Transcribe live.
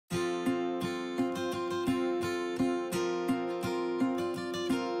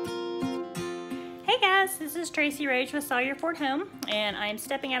guys, this is Tracy Rage with Sawyer Ford Home, and I'm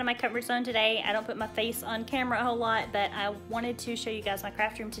stepping out of my comfort zone today. I don't put my face on camera a whole lot, but I wanted to show you guys my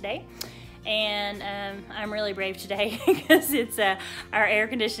craft room today. And I'm really brave today because it's our air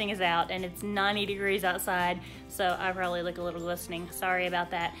conditioning is out and it's 90 degrees outside, so I probably look a little glistening. Sorry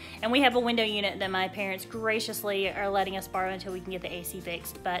about that. And we have a window unit that my parents graciously are letting us borrow until we can get the AC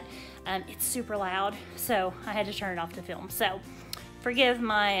fixed, but it's super loud, so I had to turn it off to film. So forgive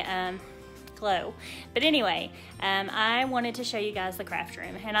my glow. But anyway, I wanted to show you guys the craft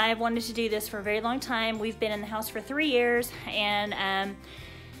room, and I have wanted to do this for a very long time. We've been in the house for 3 years, and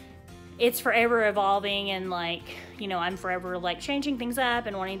it's forever evolving, and like, you know, I'm forever like changing things up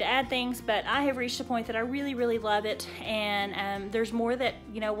and wanting to add things, but I have reached a point that I really love it, and there's more that,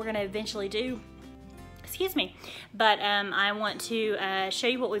 you know, we're gonna eventually do. Excuse me. But I want to show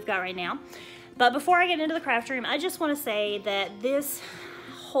you what we've got right now. But before I get into the craft room, I just want to say that this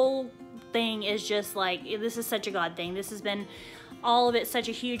whole thing is just like, this is such a God thing. This has been, all of it, such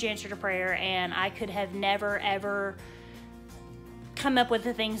a huge answer to prayer, and I could have never ever come up with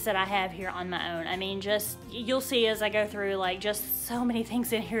the things that I have here on my own. I mean, just, you'll see as I go through, like, just so many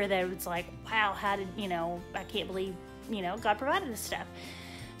things in here that it's like, wow, how did, you know, I can't believe, you know, God provided this stuff.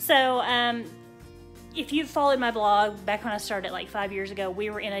 So if you've followed my blog back when I started like 5 years ago, we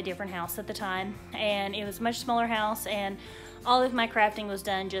were in a different house at the time, and it was a much smaller house, and all of my crafting was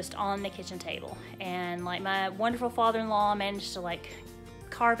done just on the kitchen table. And like, my wonderful father-in-law managed to like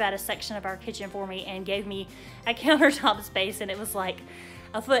carve out a section of our kitchen for me and gave me a countertop space, and it was like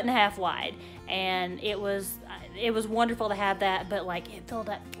 1.5 feet wide, and it was wonderful to have that, but like, it filled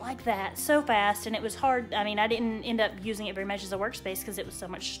up like that so fast, and it was hard. I mean, I didn't end up using it very much as a workspace because it was so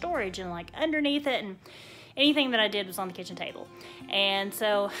much storage, and like underneath it, and anything that I did was on the kitchen table. And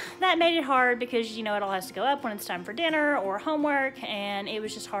so that made it hard because, you know, it all has to go up when it's time for dinner or homework, and it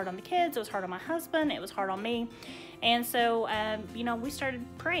was just hard on the kids, it was hard on my husband, it was hard on me. And so, you know, we started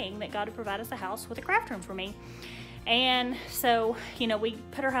praying that God would provide us a house with a craft room for me. And so, you know, we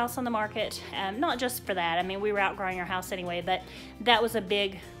put our house on the market, not just for that. I mean, we were outgrowing our house anyway, but that was a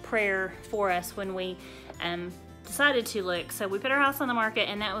big prayer for us when we decided to look. So we put our house on the market,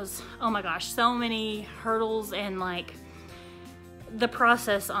 and that was, oh my gosh, so many hurdles, and like, the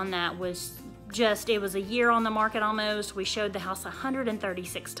process on that was just, it was a year on the market almost. We showed the house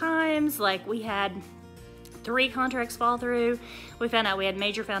 136 times. Like, we had 3 contracts fall through. We found out we had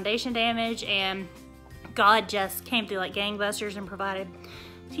major foundation damage, and God just came through like gangbusters and provided,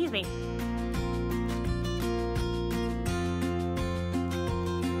 excuse me.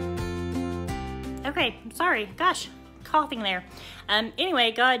 Okay, sorry, gosh, coughing there.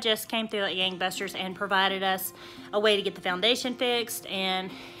 Anyway, God just came through like gangbusters and provided us a way to get the foundation fixed, and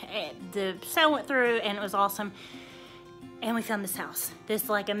the sale went through, and it was awesome. And we found this house, this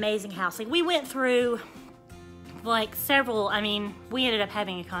like amazing house. Like, we went through like several, I mean, we ended up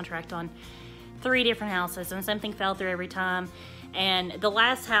having a contract on 3 different houses, and something fell through every time. And the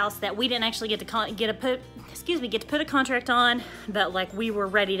last house that we didn't actually get to put a contract on, but like, we were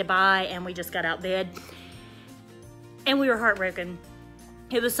ready to buy, and we just got outbid, and we were heartbroken.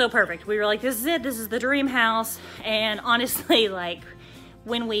 It was so perfect. We were like, this is it, this is the dream house. And honestly, like,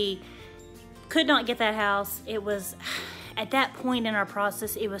 when we could not get that house, it was, at that point in our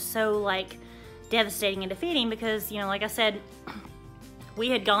process, it was so like devastating and defeating, because, you know, like I said, we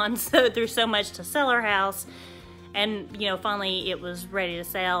had gone through so much to sell our house, and, you know, finally it was ready to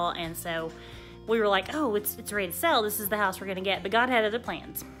sell, and so we were like, oh, it's ready to sell, this is the house we're gonna get. But God had other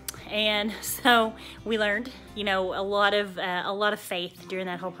plans, and so we learned, you know, a lot of faith during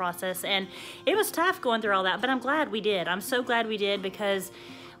that whole process, and it was tough going through all that, but I'm glad we did. I'm so glad we did, because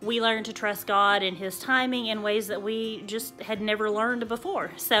we learned to trust God and His timing in ways that we just had never learned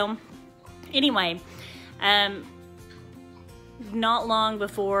before. So anyway, not long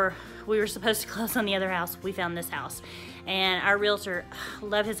before we were supposed to close on the other house, we found this house. And our realtor,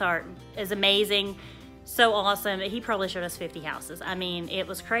 love his heart, is amazing, so awesome. He probably showed us 50 houses. I mean, it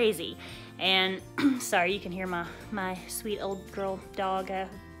was crazy. And sorry, you can hear my sweet old girl dog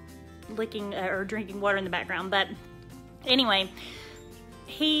licking or drinking water in the background. But anyway,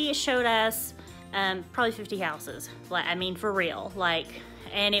 he showed us probably 50 houses. Like, I mean, for real. Like,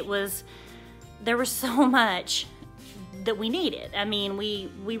 and it was, there was so much that we needed. I mean,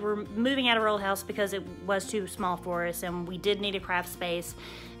 we were moving out of our old house because it was too small for us, and we did need a craft space,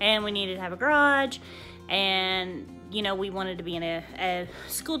 and we needed to have a garage, and, you know, we wanted to be in a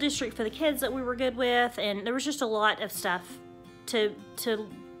school district for the kids that we were good with, and there was just a lot of stuff a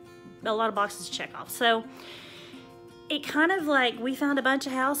lot of boxes to check off. So it kind of like, we found a bunch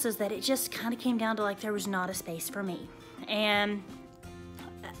of houses that it just kind of came down to like, there was not a space for me. And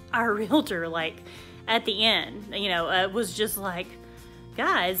our realtor, like, at the end, you know, was just like,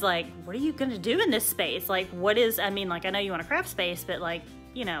 guys, like, what are you gonna do in this space? Like, what is, I mean, like, I know you want a craft space, but like,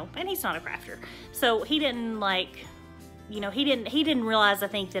 you know, and he's not a crafter. So he didn't like, you know, he didn't realize, I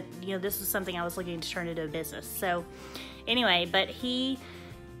think, that, you know, this was something I was looking to turn into a business. So anyway, but he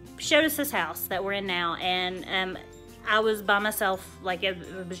showed us this house that we're in now, and I was by myself, like it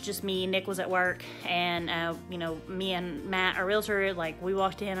was just me. Nick was at work, and you know, me and Matt, our realtor, like we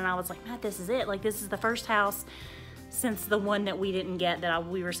walked in, and I was like, Matt, this is it. Like, this is the first house since the one that we didn't get that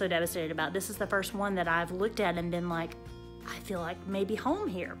we were so devastated about. This is the first one that I've looked at and been like, I feel like maybe home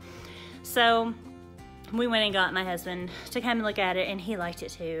here. So we went and got my husband to come and look at it, and he liked it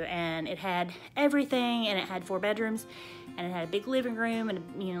too. And it had everything, and it had 4 bedrooms, and it had a big living room,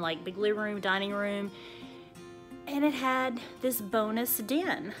 and, you know, like big living room, dining room, and it had this bonus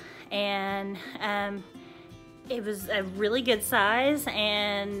den, and it was a really good size,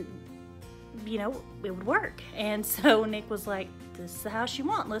 and, you know, it would work. And so Nick was like, this is the house you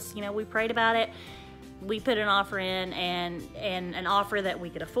want. Let's, you know, we prayed about it. We put an offer in, and an offer that we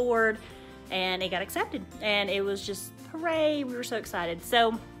could afford, and it got accepted. And it was just, hooray, we were so excited.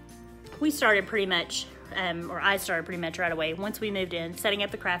 So we started pretty much, or I started pretty much right away once we moved in, setting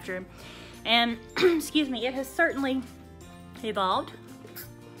up the craft room. And, excuse me, it has certainly evolved.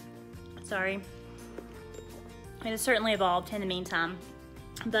 Sorry. It has certainly evolved in the meantime.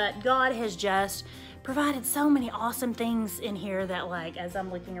 But God has just provided so many awesome things in here that, like, as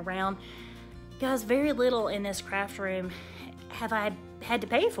I'm looking around, guys, very little in this craft room have I had to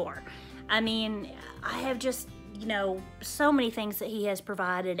pay for. I mean, I have just, you know, so many things that he has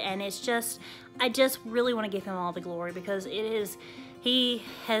provided, and it's just, I just really want to give him all the glory, because it is, he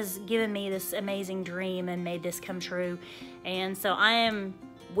has given me this amazing dream and made this come true. And so I am,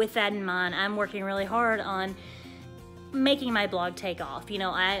 with that in mind, I'm working really hard on making my blog take off. You know,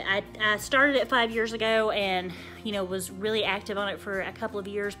 I started it 5 years ago, and, you know, was really active on it for a couple of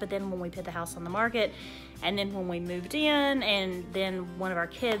years, but then when we put the house on the market, and then when we moved in, and then one of our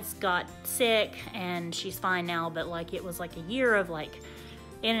kids got sick, and she's fine now, but like it was like a year of like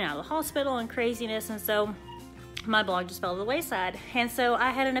in and out of the hospital and craziness, and so my blog just fell to the wayside. And so I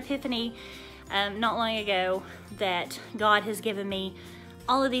had an epiphany not long ago that God has given me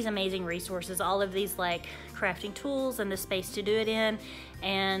all of these amazing resources, all of these like crafting tools, and the space to do it in,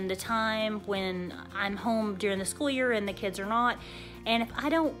 and the time when I'm home during the school year and the kids are not. And if I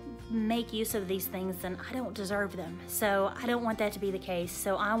don't make use of these things, then I don't deserve them. So I don't want that to be the case.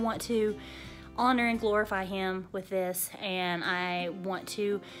 So I want to honor and glorify him with this, and I want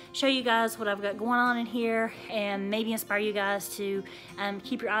to show you guys what I've got going on in here, and maybe inspire you guys to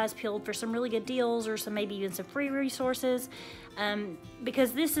keep your eyes peeled for some really good deals, or some, maybe even some free resources,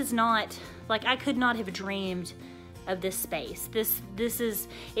 because this is not, like, I could not have dreamed of this space. This is,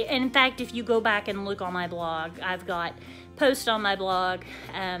 and in fact, if you go back and look on my blog, I've got posts on my blog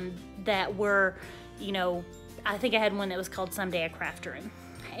that were, you know, I think I had one that was called Someday a Craft Room,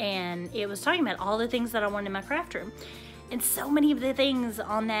 and it was talking about all the things that I wanted in my craft room. And so many of the things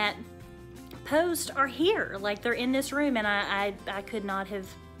on that post are here, like they're in this room, and I could not have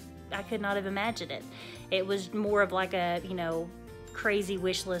imagined it. It was more of like a, you know, crazy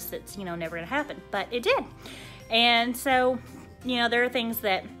wish list that's, you know, never gonna happen, but it did. And so, you know, there are things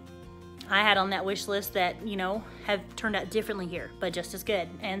that I had on that wish list that, you know, have turned out differently here, but just as good.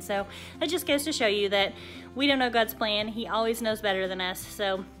 And so it just goes to show you that we don't know God's plan. He always knows better than us.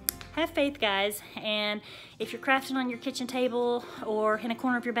 So have faith, guys. And if you're crafting on your kitchen table or in a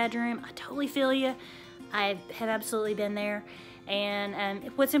corner of your bedroom, I totally feel you. I have absolutely been there. And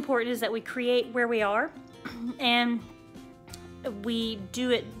what's important is that we create where we are, and we do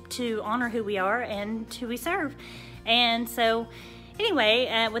it to honor who we are and who we serve. And so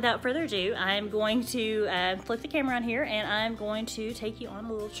anyway, without further ado, I'm going to flip the camera on here, and I'm going to take you on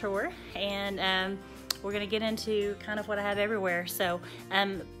a little tour, and we're gonna get into kind of what I have everywhere. So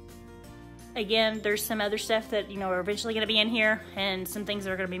again, there's some other stuff that, you know, are eventually gonna be in here, and some things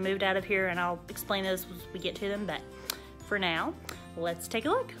that are gonna be moved out of here, and I'll explain those as we get to them, but for now, let's take a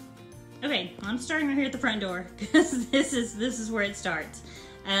look. Okay, I'm starting right here at the front door, because this is where it starts.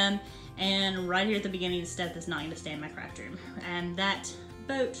 And right here at the beginning is stuff that's not gonna stay in my craft room. And that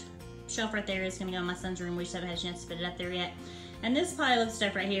boat shelf right there is gonna go in my son's room. We just haven't had a chance to put it up there yet. And this pile of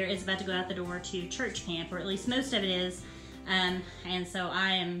stuff right here is about to go out the door to church camp, or at least most of it is. And so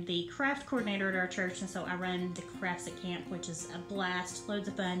I am the craft coordinator at our church, and so I run the crafts at camp, which is a blast, loads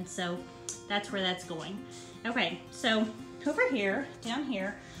of fun. So that's where that's going. Okay, so over here, down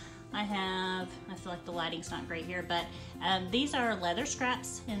here, I feel like the lighting's not great here, but these are leather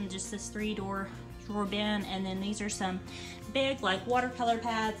scraps in just this 3-drawer bin, and then these are some big like watercolor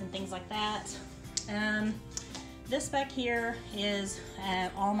pads and things like that. This back here is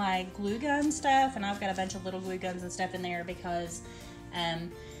all my glue gun stuff, and I've got a bunch of little glue guns and stuff in there because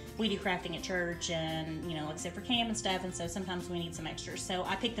we do crafting at church, and you know, like I said, for camp and stuff, and so sometimes we need some extras. So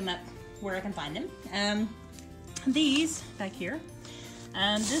I pick them up where I can find them. These back here,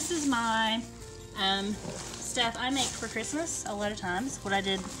 this is my stuff I make for Christmas a lot of times. What I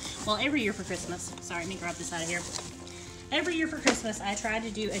did, well, every year for Christmas, sorry, let me grab this out of here. Every year for Christmas, I try to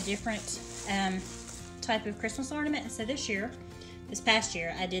do a different type of Christmas ornament. So this past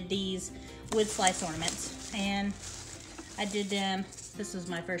year, I did these wood slice ornaments, and I did them, this was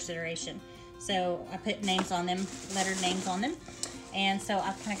my first iteration. So I put names on them, lettered names on them. And so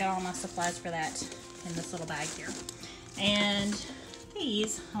I've kind of got all my supplies for that in this little bag here. And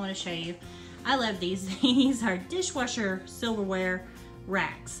these, I want to show you. I love these. These are dishwasher silverware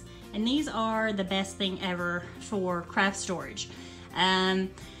racks. And these are the best thing ever for craft storage.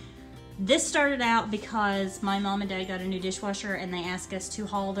 This started out because my mom and dad got a new dishwasher and they asked us to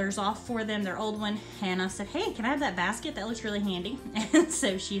haul theirs off for them, their old one. And I said, hey, can I have that basket? That looks really handy. And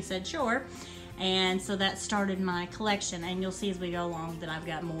so she said, sure. And so that started my collection. And you'll see as we go along that I've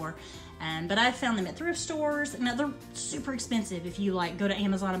got more. But I found them at thrift stores. Now they're super expensive. If you like go to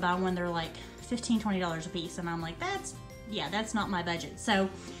Amazon and buy one, they're like $15, $20 a piece. And I'm like, that's not my budget. So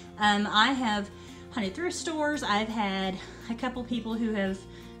I have hunted thrift stores. I've had a couple people who have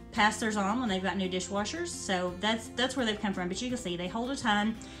passed theirs on when they've got new dishwashers. So that's where they've come from. But you can see they hold a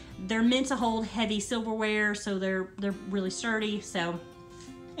ton. They're meant to hold heavy silverware, so they're really sturdy. So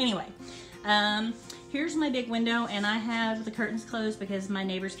anyway, here's my big window, and I have the curtains closed because my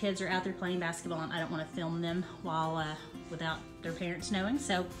neighbor's kids are out there playing basketball and I don't want to film them while without their parents knowing.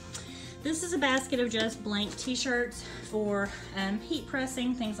 So this is a basket of just blank t-shirts for heat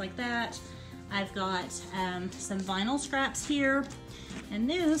pressing, things like that. I've got some vinyl scraps here, and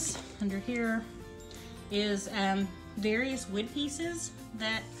this under here is various wood pieces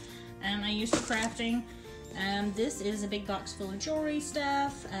that I use for crafting. This is a big box full of jewelry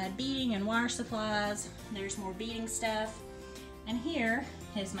stuff, beading and wire supplies. There's more beading stuff. And here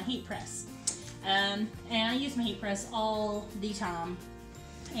is my heat press. And I use my heat press all the time.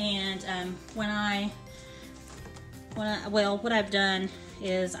 And what I've done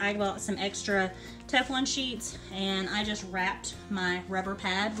is I bought some extra Teflon sheets and I just wrapped my rubber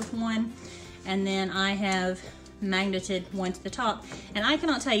pad with one, and then I have magneted one to the top, and I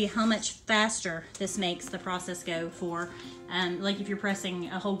cannot tell you how much faster this makes the process go for like if you're pressing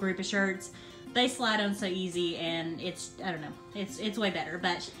a whole group of shirts. They slide on so easy, and it's, I don't know, it's way better.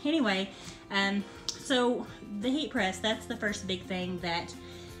 But anyway, so the heat press, that's the first big thing that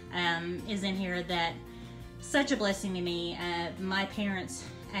is in here that such a blessing to me. My parents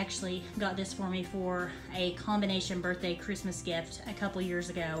actually got this for me for a combination birthday Christmas gift a couple years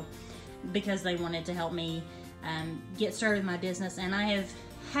ago because they wanted to help me get started with my business, and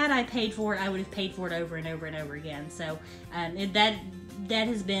had I paid for it, I would have paid for it over and over and over again. So that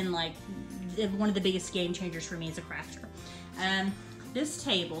has been like one of the biggest game changers for me as a crafter. This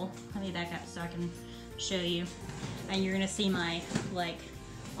table, let me back up so I can show you, and you're gonna see my like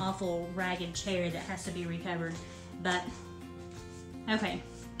awful ragged chair that has to be recovered. But okay,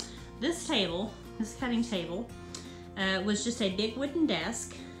 this table, this cutting table, was just a big wooden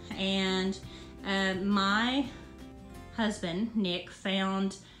desk, and my husband, Nick,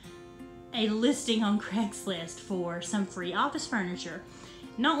 found a listing on Craigslist for some free office furniture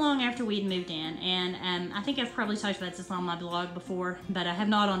not long after we'd moved in. And I think I've probably talked about this on my blog before, but I have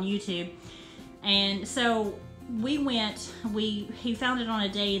not on YouTube. And so we went, he found it on a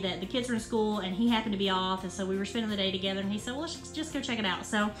day that the kids were in school and he happened to be off, and so we were spending the day together, and he said, well, let's just go check it out.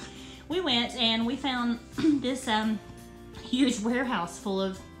 So we went and we found this huge warehouse full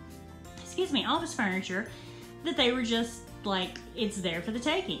of, office furniture that they were just like, it's there for the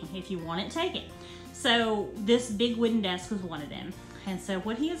taking. If you want it, take it. So this big wooden desk was one of them. And so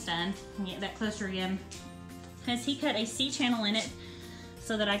what he has done, let me get that closer again, is he cut a C-channel in it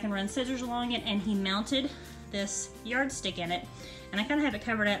so that I can run scissors along it, and he mounted this yardstick in it. And I kind of have it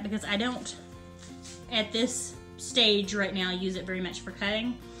covered up because I don't, at this stage right now, use it very much for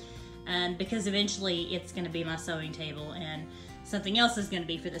cutting, because eventually it's going to be my sewing table and something else is going to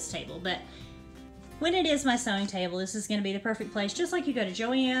be for this table. But when it is my sewing table, this is going to be the perfect place, just like you go to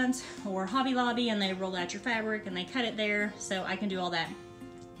Joann's or Hobby Lobby and they roll out your fabric and they cut it there, so I can do all that.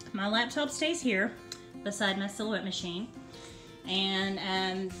 My laptop stays here beside my silhouette machine,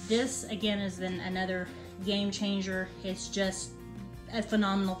 and this again has been another game changer. It's just a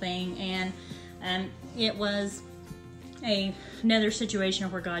phenomenal thing, and it was another situation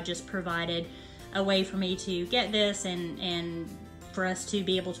where God just provided a way for me to get this and for us to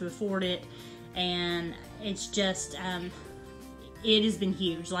be able to afford it. and it's just it has been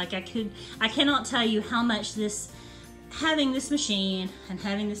huge. Like I cannot tell you how much having this machine and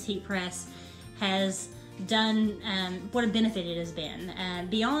having this heat press has done, what a benefit it has been,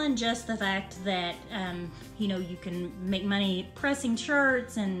 beyond just the fact that you know, you can make money pressing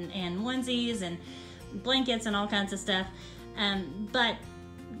shirts and onesies and blankets and all kinds of stuff, but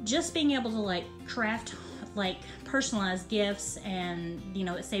just being able to like craft like personalized gifts, and you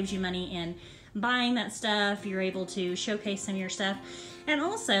know, it saves you money in buying that stuff. You're able to showcase some of your stuff, and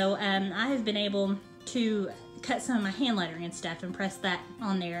also I have been able to cut some of my hand lettering and stuff and press that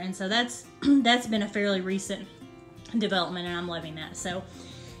on there, and so that's been a fairly recent development, and I'm loving that. So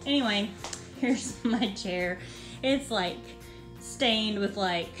anyway, here's my chair. It's like stained with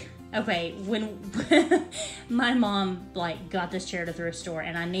like, okay, when my mom like got this chair at the thrift store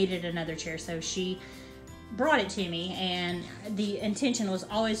and I needed another chair, so she brought it to me, and the intention was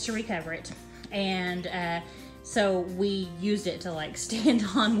always to recover it, and so we used it to like stand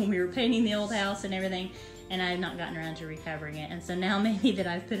on when we were painting the old house and everything, and I have not gotten around to recovering it. And so now maybe that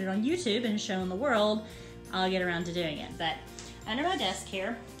I've put it on YouTube and shown the world, I'll get around to doing it. But under my desk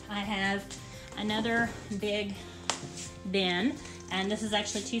here, I have another big bin, and this is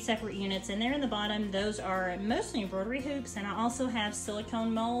actually 2 separate units, and there in the bottom, those are mostly embroidery hoops, and I also have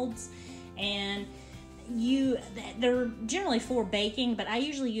silicone molds, and they're generally for baking, but I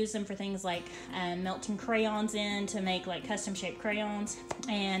usually use them for things like melting crayons in to make like custom shaped crayons.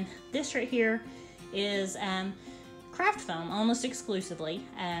 And this right here is craft foam almost exclusively,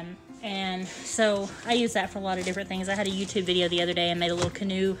 and so I use that for a lot of different things. I had a YouTube video the other day and made a little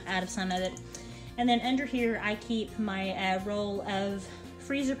canoe out of some of it. And then under here I keep my roll of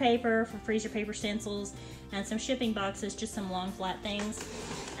freezer paper for freezer paper stencils, and some shipping boxes, just some long flat things.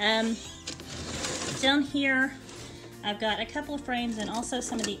 Down here I've got a couple of frames and also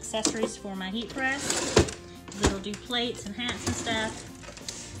some of the accessories for my heat press. That'll do plates and hats and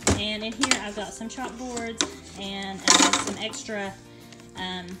stuff. And in here I've got some chalkboards and some extra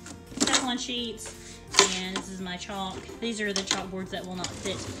Teflon sheets, and this is my chalk. These are the chalkboards that will not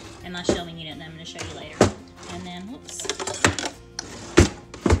fit in my shelving unit that I'm going to show you later. And then, whoops,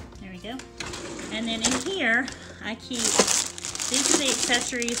 there we go. And then in here I keep, these are the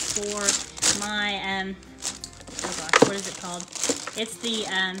accessories for my, oh gosh, what is it called? It's the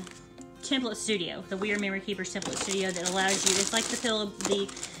template studio, the We Are Memory Keepers template studio, that allows you, it's like the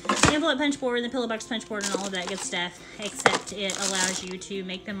envelope punch board, the pillow box punch board, and all of that good stuff, except it allows you to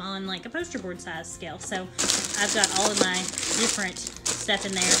make them on like a poster board size scale. So I've got all of my different stuff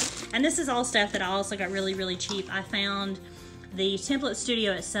in there, and this is all stuff that I also got really, really cheap. I found the template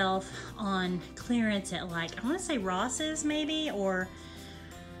studio itself on clearance at like, I want to say Ross's maybe, or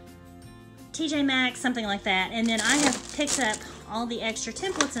TJ Maxx, something like that. And then I have picked up all the extra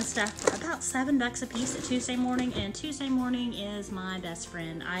templates and stuff for about $7 a piece at Tuesday Morning, and Tuesday Morning is my best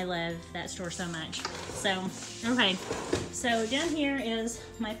friend. I love that store so much. So, okay, so down here is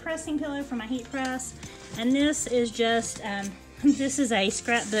my pressing pillow for my heat press, and this is just, this is a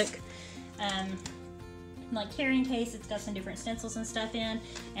scrapbook like carrying case. It's got some different stencils and stuff in,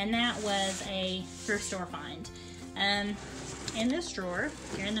 and that was a thrift store find. In this drawer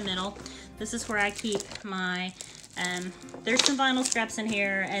here in the middle, this is where I keep my, there's some vinyl scraps in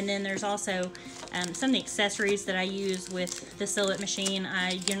here, and then there's also some of the accessories that I use with the Silhouette machine.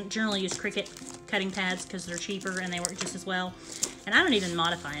 I generally use Cricut cutting pads because they're cheaper and they work just as well. And I don't even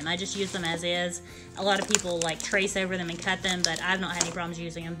modify them, I just use them as is. A lot of people like trace over them and cut them, but I've not had any problems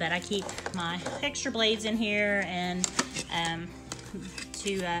using them. But I keep my extra blades in here, and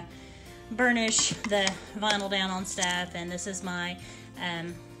to burnish the vinyl down on stuff. And this is my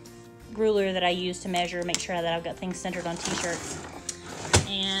ruler that I use to measure, make sure that I've got things centered on t-shirts.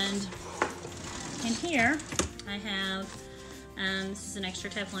 And in here I have, this is an extra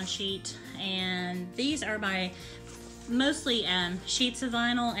Teflon sheet, and these are my mostly sheets of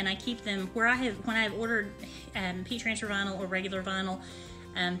vinyl, and I keep them where I have, when I've ordered heat transfer vinyl or regular vinyl,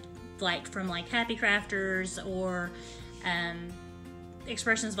 like from like Happy Crafters or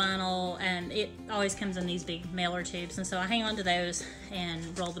Expressions vinyl, and it always comes in these big mailer tubes, and so I hang on to those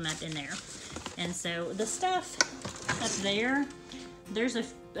and roll them up in there. And so the stuff up there, there's a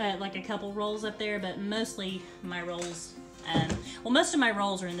like a couple rolls up there, but mostly my rolls, well, most of my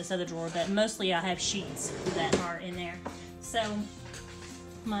rolls are in this other drawer, but mostly I have sheets that are in there. So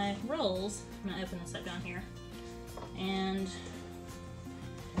my rolls, I'm gonna open this up down here, and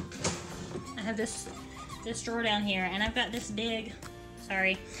I have this drawer down here, and I've got this big,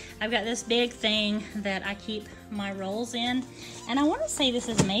 I've got this big thing that I keep my rolls in, and I want to say this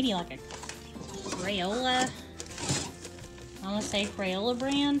is maybe like a Crayola, I want to say Crayola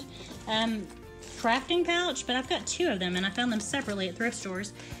brand. crafting pouch, but I've got 2 of them and I found them separately at thrift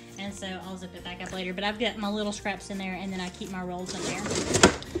stores. And so I'll zip it back up later, but I've got my little scraps in there and then I keep my rolls in there.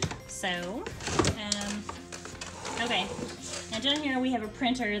 So, okay. Now down here we have a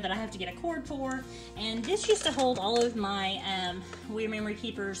printer that I have to get a cord for, and this used to hold all of my Weird Memory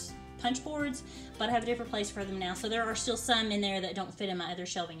Keepers punch boards, but I have a different place for them now. So there are still some in there that don't fit in my other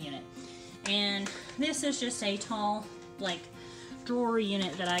shelving unit. And this is just a tall, like, drawer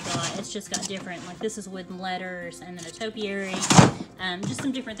unit that I got. It's just got different, like this is wooden letters and then a topiary, just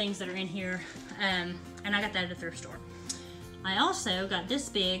some different things that are in here, and I got that at a thrift store. I also got this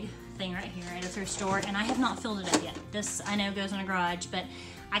big thing right here at a thrift store, and I have not filled it up yet. This I know goes in a garage, but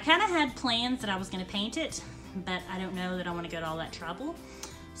I kind of had plans that I was going to paint it, but I don't know that I want to go to all that trouble.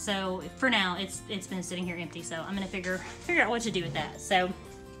 So for now, it's been sitting here empty, so I'm going to figure out what to do with that. So,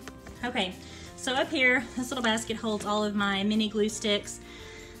 okay. So up here, this little basket holds all of my mini glue sticks.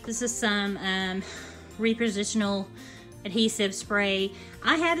 This is some repositional adhesive spray.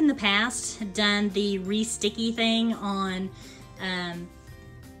 I have in the past done the re-sticky thing on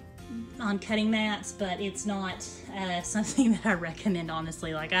cutting mats, but it's not something that I recommend,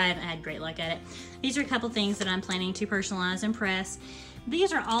 honestly. Like, I haven't had great luck at it. These are a couple things that I'm planning to personalize and press.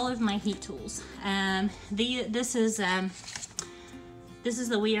 These are all of my heat tools. This is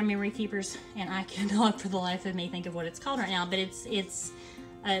the Weird Memory Keepers, and I cannot for the life of me think of what it's called right now, but it's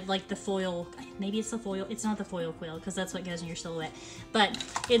like the foil, maybe it's the foil, it's not the foil quill, because that's what goes in your silhouette, but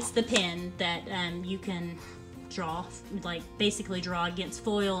it's the pen that you can draw, like basically draw against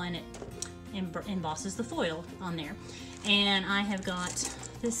foil, and it embosses the foil on there. And I have got,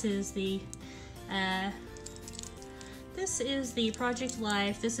 this is the Project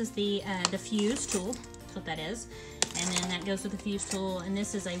Life, this is the fuse tool, that's what that is. And then that goes with the fuse tool, and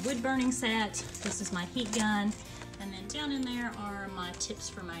this is a wood burning set. This is my heat gun, and then down in there are my tips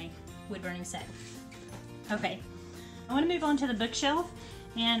for my wood burning set. Okay, I want to move on to the bookshelf,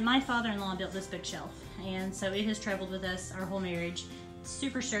 and my father-in-law built this bookshelf, and so it has traveled with us our whole marriage.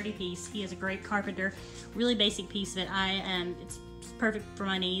 Super sturdy piece. He is a great carpenter. Really basic piece that it's perfect for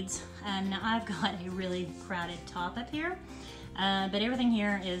my needs. Now I've got a really crowded top up here, but everything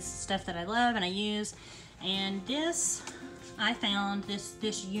here is stuff that I love and I use. And this, I found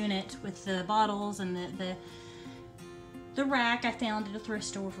this unit with the bottles and the rack, I found at a thrift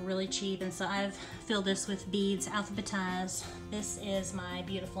store for really cheap, and so I've filled this with beads, alphabetized. This is my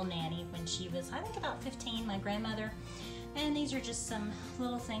beautiful nanny when she was, I think, about 15, my grandmother. And these are just some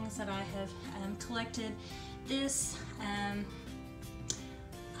little things that I have collected. This, I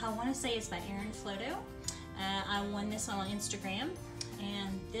want to say it's by Erin Floto. I won this on Instagram.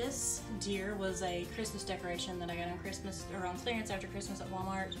 And this deer was a Christmas decoration that I got on Christmas, or on clearance after Christmas at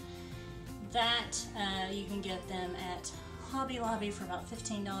Walmart. That you can get them at Hobby Lobby for about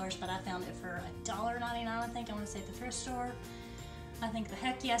 $15, but I found it for $1.99, I think. I want to say at the thrift store. I think the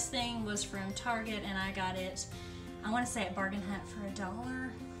Heck Yes thing was from Target, and I got it, I want to say at Bargain Hunt for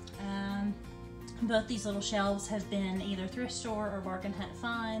 $1. Both these little shelves have been either thrift store or Bargain Hunt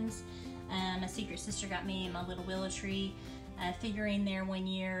finds. My secret sister got me my little willow tree figurine there one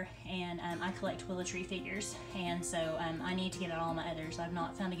year, and I collect willow tree figures, and so I need to get out all my others. I've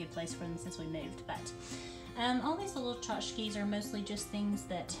not found a good place for them since we moved, but all these little tchotchkes are mostly just things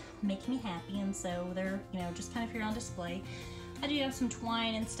that make me happy, and so they're, you know, just kind of here on display. I do have some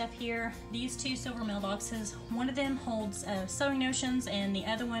twine and stuff here. These 2 silver mailboxes, one of them holds sewing notions, and the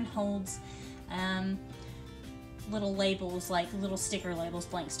other one holds little labels, like little sticker labels,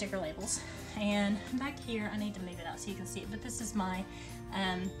 blank sticker labels. And back here, I need to move it out so you can see it, but this is my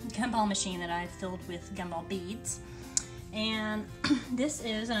gumball machine that I filled with gumball beads. And this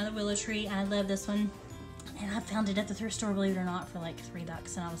is another willow tree. I love this one, and I found it at the thrift store, believe it or not, for like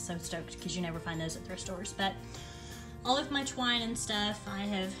 $3, and I was so stoked because you never find those at thrift stores. But all of my twine and stuff I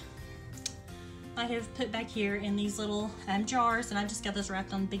have put back here in these little jars, and I just got this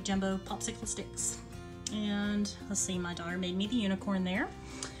wrapped on big jumbo popsicle sticks. And let's see, my daughter made me the unicorn there.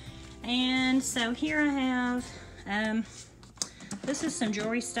 And so here I have, this is some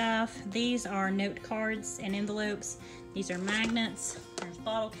jewelry stuff. These are note cards and envelopes. These are magnets. There's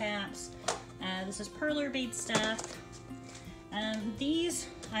bottle caps. This is perler bead stuff. These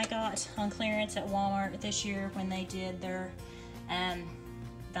I got on clearance at Walmart this year when they did their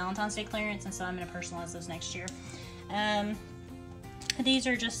Valentine's Day clearance, and so I'm going to personalize those next year. These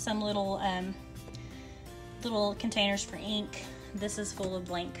are just some little little containers for ink. This is full of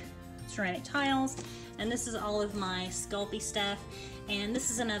blank ceramic tiles, and this is all of my Sculpey stuff. And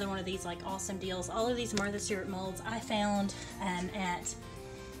this is another one of these like awesome deals. All of these Martha Stewart molds I found at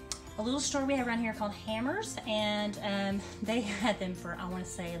a little store we have around here called Hammers, and they had them for, I want to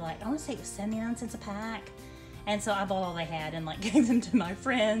say it was 79 cents a pack. And so I bought all they had and like gave them to my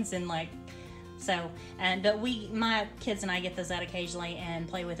friends, and like, so, but my kids and I get those out occasionally and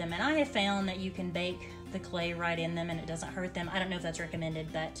play with them. And I have found that you can bake the clay right in them and it doesn't hurt them. I don't know if that's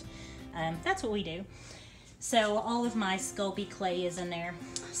recommended, but that's what we do. So all of my Sculpey clay is in there.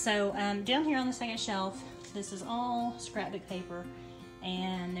 So down here on the second shelf, this is all scrapbook paper,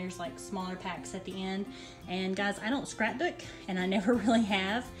 and there's like smaller packs at the end. And guys, I don't scrapbook, and I never really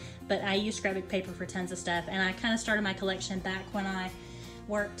have, but I use scrapbook paper for tons of stuff. And I kind of started my collection back when I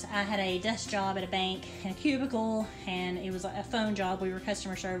worked. I had a desk job at a bank in a cubicle, and it was a phone job. We were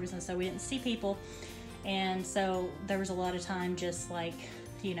customer service, and so we didn't see people. And so there was a lot of time just like,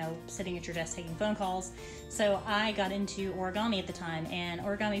 you know, sitting at your desk taking phone calls. So I got into origami at the time, and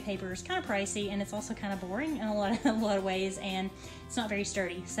origami paper is kind of pricey, and it's also kind of boring in a lot of ways, and it's not very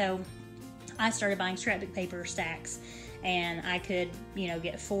sturdy. So I started buying scrapbook paper stacks, and I could, you know,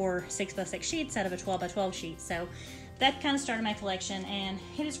 get 4 6x6 sheets out of a 12x12 sheet. So that kind of started my collection, and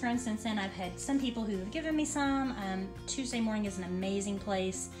it has grown since then. I've had some people who have given me some. Tuesday Morning is an amazing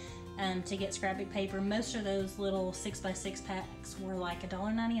place to get scrapbook paper. Most of those little 6x6 packs were like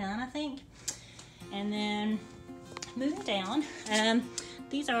 $1.99, I think. And then moving down,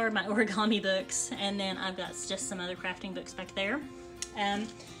 these are my origami books, and then I've got just some other crafting books back there.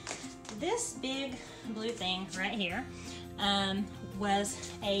 This big blue thing right here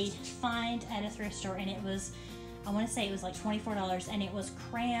was a find at a thrift store, and it was, I want to say it was like $24, and it was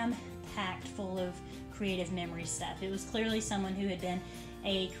cram-packed full of creative memory stuff. It was clearly someone who had been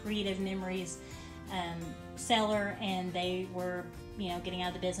a creative memories seller, and they were, you know, getting out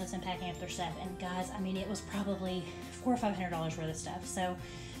of the business and packing up their stuff. And guys, I mean, it was probably $400 or $500 worth of stuff. So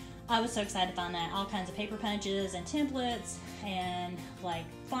I was so excited to find that. All kinds of paper punches and templates and like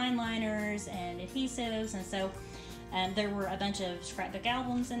fine liners and adhesives. And so there were a bunch of scrapbook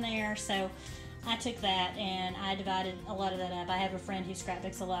albums in there. So I took that and I divided a lot of that up. I have a friend who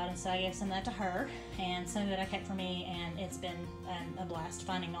scrapbooks a lot, and so I gave some of that to her, and some of it I kept for me, and it's been a blast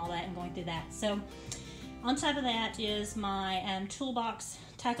finding all that and going through that. So on top of that is my toolbox,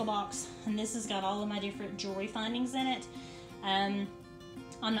 tackle box, and this has got all of my different jewelry findings in it. I'm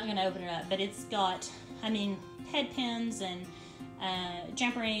not going to open it up, but it's got, I mean, head pins and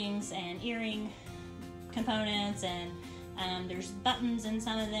jump rings and earring components, and there's buttons in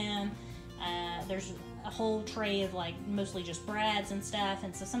some of them. There's a whole tray of like mostly just brads and stuff,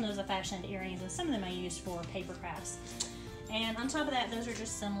 and so some of those I fashioned earrings, and some of them I used for paper crafts. And on top of that, those are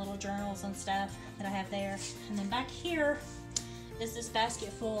just some little journals and stuff that I have there. And then back here is this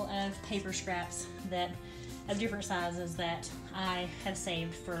basket full of paper scraps of different sizes that I have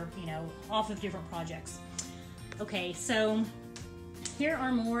saved for, you know, off of different projects. Okay, so here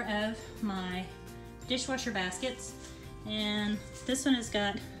are more of my dishwasher baskets, and this one has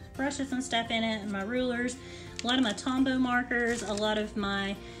got brushes and stuff in it, and my rulers, a lot of my Tombow markers, a lot of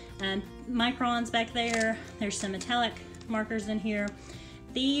my microns back there. There's some metallic markers in here.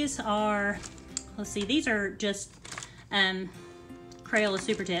 These are, let's see, these are just Crayola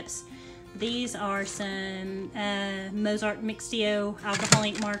Super Tips. These are some Mozart Mixtio alcohol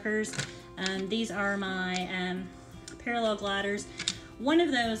ink markers. These are my parallel gliders. One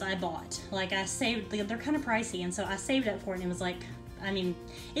of those I bought, like I saved, they're kind of pricey, and so I saved up for it, and it was like, I mean,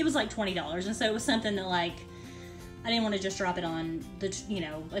 it was like $20, and so it was something that like, I didn't want to just drop it on the, you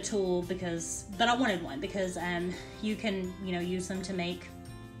know, a tool but I wanted one because you can, you know, use them to make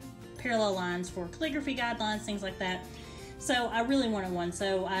parallel lines for calligraphy guidelines, things like that. So I really wanted one,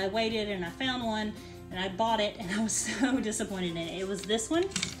 so I waited and I found one, and I bought it, and I was so disappointed in it. It was this one,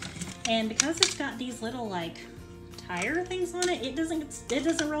 and because it's got these little like tire things on it, it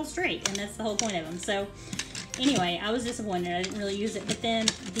doesn't roll straight, and that's the whole point of them. So anyway, I was disappointed. I didn't really use it. But then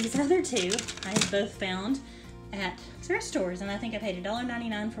these other two I both found at thrift stores, and I think I paid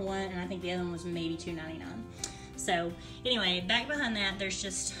 $1.99 for one, and I think the other one was maybe $2.99. So anyway, back behind that, there's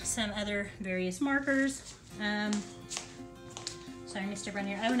just some other various markers. Sorry, I missed it right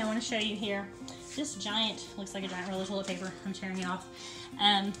here. Oh, and I want to show you here. This giant, looks like a giant roll of toilet paper. I'm tearing it off.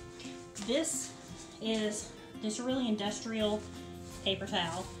 This is just a really industrial paper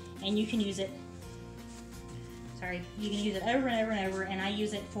towel, and you can use it, you can use it over and over and over, and I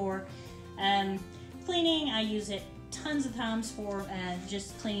use it for cleaning. I use it tons of times for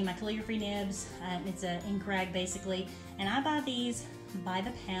just cleaning my calligraphy nibs. It's an ink rag basically, and I buy these by the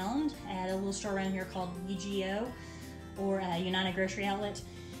pound at a little store around here called UGO, or United Grocery Outlet,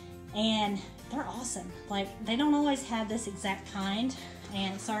 and they're awesome. Like, they don't always have this exact kind,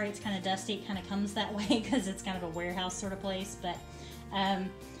 and sorry it's kind of dusty, it kind of comes that way because it's kind of a warehouse sort of place, but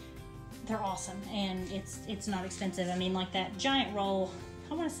they're awesome, and it's not expensive. I mean, like that giant roll,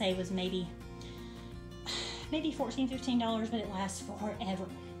 I want to say was maybe $14, $15, but it lasts forever.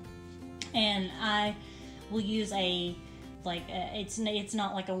 And I will use it's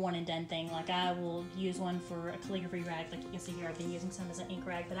not like a one and done thing. Like I will use one for a calligraphy rag, like you can see here. I've been using some as an ink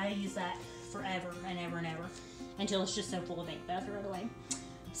rag, but I use that forever and ever and ever until it's just so full of ink that I throw it away.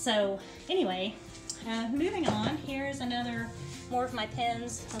 So anyway, moving on, here's more of my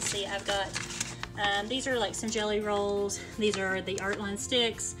pens. Let's see, I've got, these are like some jelly rolls. These are the Artline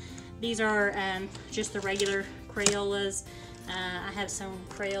sticks. These are just the regular Crayolas. I have some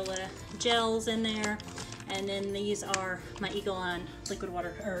Crayola gels in there. And then these are my Ecoline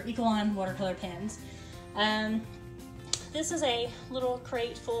Ecoline watercolor pens. This is a little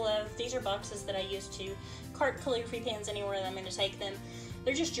crate full of, these are boxes that I use to cart calligraphy pens anywhere that I'm going to take them.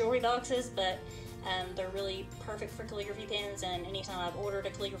 They're just jewelry boxes, but they're really perfect for calligraphy pens, and anytime I've ordered a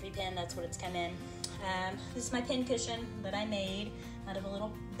calligraphy pen, that's what it's come in. This is my pen cushion that I made out of a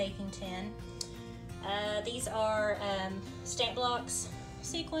little baking tin. These are stamp blocks,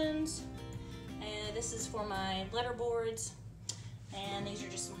 sequins. This is for my letter boards, and these are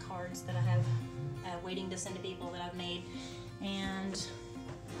just some cards that I have waiting to send to people that I've made. And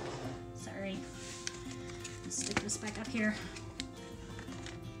sorry, let's stick this back up here.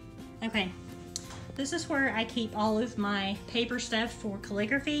 Okay, this is where I keep all of my paper stuff for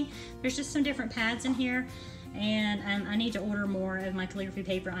calligraphy. There's just some different pads in here, and I need to order more of my calligraphy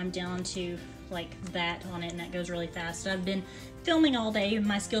paper. I'm down to like that on it, and that goes really fast. I've been filming all day in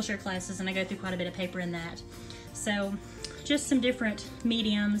my Skillshare classes, and I go through quite a bit of paper in that. So just some different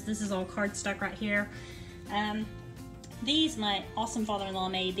mediums. This is all cardstock right here. These my awesome father-in-law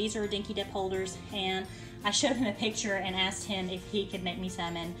made. These are dinky dip holders, and I showed him a picture and asked him if he could make me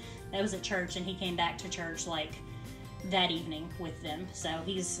some, and that was at church, and he came back to church like that evening with them. So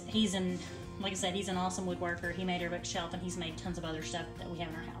he's in, like I said, he's an awesome woodworker. He made our bookshelf, and he's made tons of other stuff that we have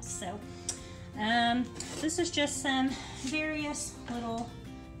in our house. So this is just some various little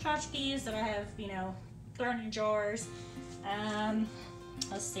tchotchkes that I have, you know, thrown in jars.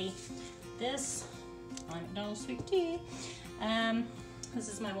 Let's see, this, my McDonald's sweet tea. This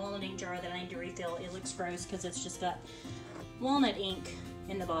is my walnut ink jar that I need to refill. It looks gross because it's just got walnut ink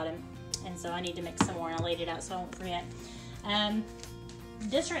in the bottom, and so I need to mix some more, and I laid it out so I won't forget.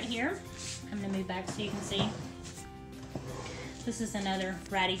 This right here, I'm gonna move back so you can see. This is another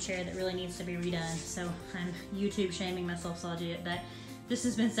ratty chair that really needs to be redone, so I'm YouTube shaming myself, so I'll do it. But this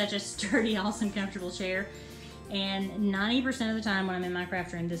has been such a sturdy, awesome, comfortable chair, and 90% of the time when I'm in my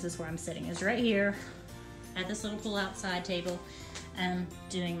craft room, this is where I'm sitting, is right here at this little pull-out side table,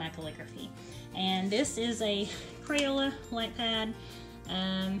 doing my calligraphy. And this is a Crayola light pad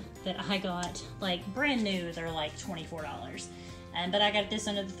that I got like brand new. They're like $24, but I got this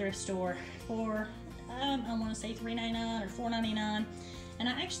under the thrift store for I want to say $3.99 or $4.99, and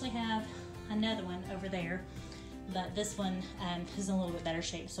I actually have another one over there, but this one is in a little bit better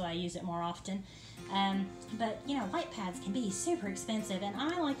shape, so I use it more often. But you know, light pads can be super expensive, and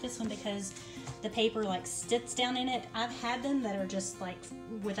I like this one because the paper like sits down in it. I've had them that are just like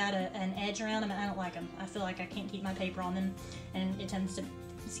without an edge around them, and I don't like them. I feel like I can't keep my paper on them, and it tends to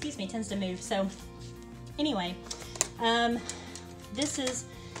move. So anyway, this is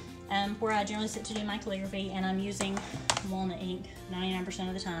where I generally sit to do my calligraphy, and I'm using walnut ink 99%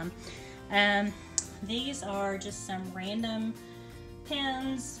 of the time. These are just some random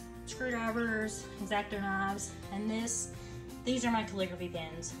pens, screwdrivers, X-Acto knives, and these are my calligraphy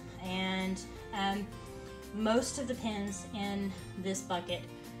pens. And most of the pens in this bucket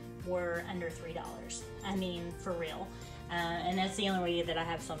were under $3. I mean, for real. And that's the only way that I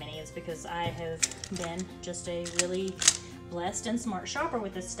have so many, is because I have been just a really blessed and smart shopper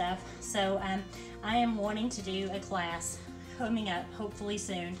with this stuff. So I am wanting to do a class coming up, hopefully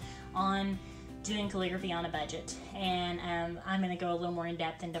soon, on doing calligraphy on a budget, and I'm going to go a little more in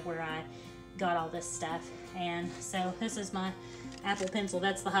depth into where I got all this stuff. And so this is my Apple pencil.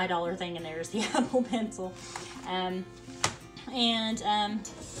 That's the high dollar thing in there, is the Apple pencil. Let me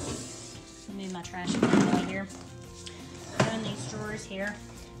move my trash out here. In these drawers here,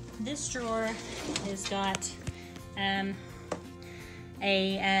 this drawer has got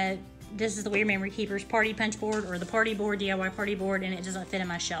this is the Weird Memory Keepers party punch board, or the party board, DIY party board, and it doesn't fit in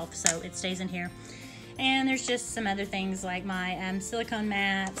my shelf, so it stays in here. And there's just some other things like my silicone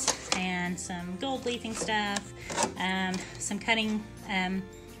mats and some gold leafing stuff, some cutting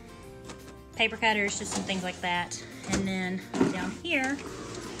paper cutters, just some things like that. And then down here,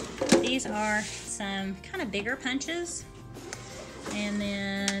 these are some kind of bigger punches. And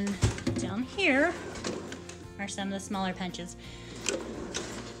then down here are some of the smaller punches.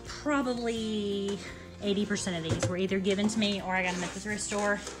 probably 80% of these were either given to me or I got them at the thrift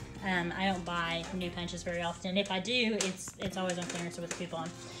store. I don't buy new punches very often. If I do, it's always on clearance or with a coupon.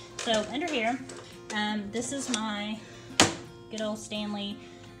 So under here, this is my good old Stanley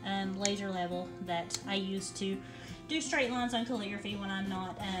laser level that I use to do straight lines on calligraphy when I'm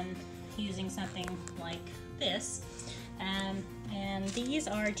not using something like this. And these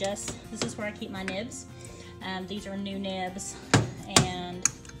are just, this is where I keep my nibs. These are new nibs, and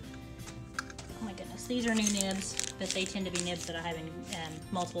oh my goodness, these are new nibs, but they tend to be nibs that I have in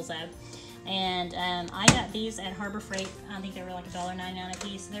multiples of. And I got these at Harbor Freight. I think they were like $1.99 a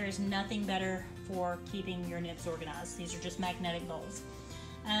piece. There is nothing better for keeping your nibs organized. These are just magnetic bowls.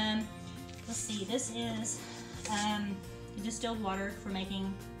 Let's see, this is distilled water for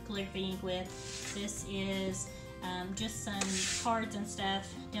making calligraphy ink with. This is just some cards and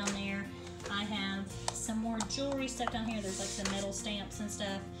stuff down there. I have some more jewelry stuff down here. There's like some metal stamps and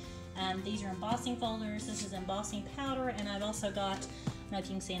stuff. These are embossing folders. This is embossing powder, and I've also got, I don't know if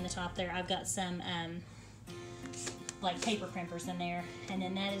you can see in the top there, I've got some like paper crimpers in there. And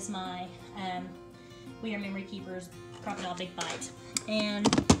then that is my We Are Memory Keepers Crocodile Big Bite. And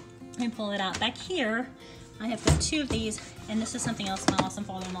let me pull it out. Back here, I have got two of these, and this is something else my awesome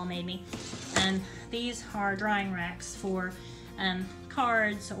father-in-law made me. These are drying racks for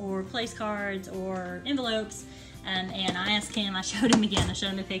cards or place cards or envelopes. And I asked him, I showed him again, I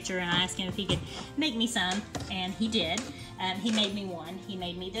showed him a picture, and I asked him if he could make me some, and he did. He made me one. He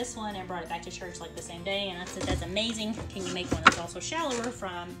made me this one and brought it back to church like the same day, and I said, that's amazing. Can you make one that's also shallower for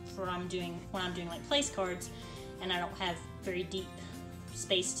when I'm doing like place cards, and I don't have very deep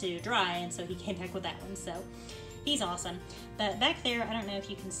space to dry? And so he came back with that one, so he's awesome. But back there, I don't know if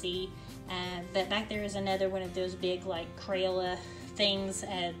you can see, but back there is another one of those big like Crayola things,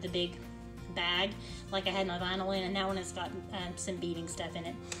 the big bag like I had my vinyl in, and that one has got some beading stuff in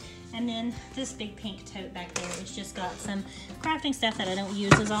it. And then this big pink tote back there, it's just got some crafting stuff that I don't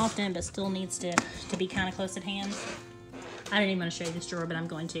use as often but still needs to be kind of close at hand. I don't even want to show you this drawer, but I'm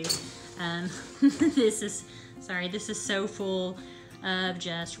going to. This is so full of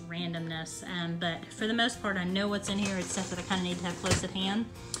just randomness, but for the most part I know what's in here. It's stuff that I kind of need to have close at hand.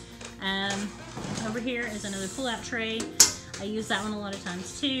 Over here is another pull-out tray. I use that one a lot of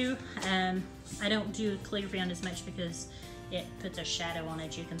times too. I don't do calligraphy on as much because it puts a shadow on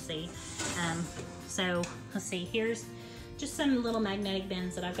it, you can see. So let's see, here's just some little magnetic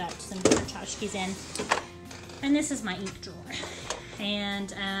bins that I've got some different tchotchkes in. And this is my ink drawer.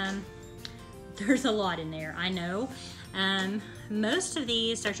 And there's a lot in there, I know. Most of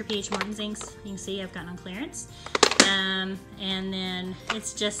these Dr. P.H. Martin's inks, you can see I've gotten on clearance. And then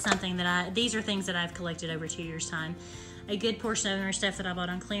it's just something that these are things that I've collected over 2 years' time. A good portion of them are stuff that I bought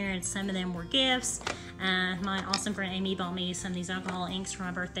on clearance. Some of them were gifts. My awesome friend Amy bought me some of these alcohol inks for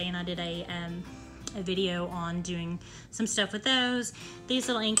my birthday, and I did a video on doing some stuff with those. These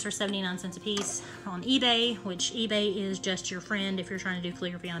little inks are 79 cents a piece on eBay, which eBay is just your friend if you're trying to do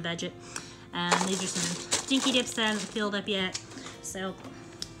calligraphy on a budget. These are some dinky dips that I haven't filled up yet. So,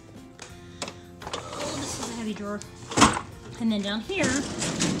 oh, this is a heavy drawer. And then down here,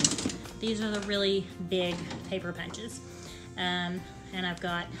 these are the really big paper punches. And I've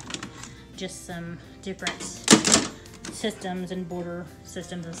got just some different systems and border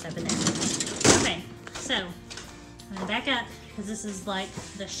systems and stuff in there. Okay, so I'm gonna back up because this is like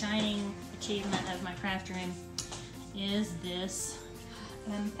the shining achievement of my craft room, is this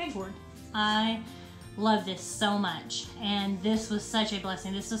pegboard. I love this so much, and this was such a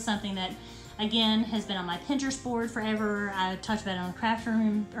blessing. This was something that, again, has been on my Pinterest board forever. I talked about it on the craft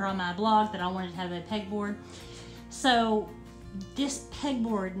room or on my blog that I wanted to have a pegboard. So this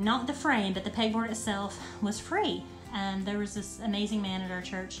pegboard, not the frame, but the pegboard itself was free. And there was this amazing man at our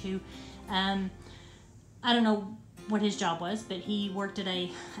church who, I don't know what his job was, but he worked at a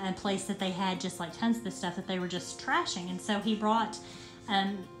place that they had just like tons of this stuff that they were just trashing. And so he brought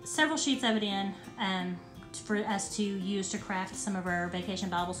several sheets of it in for us to use to craft some of our Vacation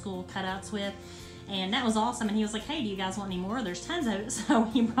Bible School cutouts with. And that was awesome. And he was like, hey, do you guys want any more? There's tons of it. So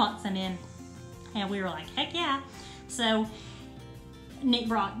he brought some in, and we were like, heck yeah. So Nick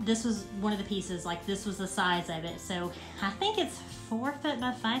brought, this was one of the pieces, like this was the size of it. So I think it's 4 foot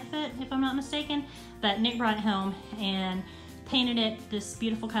by 5 foot, if I'm not mistaken. But Nick brought it home and painted it this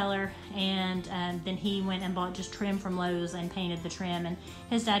beautiful color, and then he went and bought just trim from Lowe's and painted the trim, and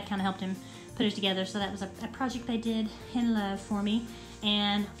his dad kind of helped him put it together. So that was a project they did in love for me.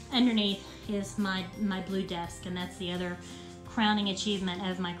 And underneath is my blue desk, and that's the other crowning achievement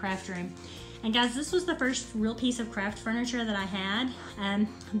of my craft room. And guys, this was the first real piece of craft furniture that I had.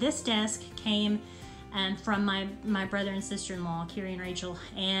 This desk came from my brother and sister-in-law, Carrie and Rachel.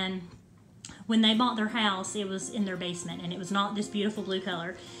 And when they bought their house, it was in their basement, and it was not this beautiful blue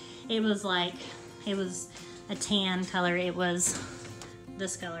color. It was like, it was a tan color. It was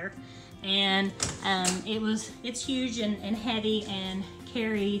this color. And it's huge and heavy, and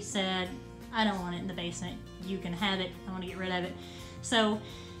Carrie said, I don't want it in the basement. You can have it. I want to get rid of it. So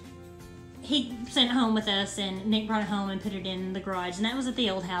he sent it home with us, and Nick brought it home and put it in the garage, and that was at the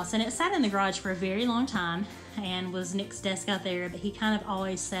old house. And it sat in the garage for a very long time and was Nick's desk out there, but he kind of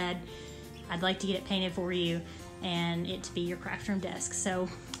always said, I'd like to get it painted for you and it to be your craft room desk. So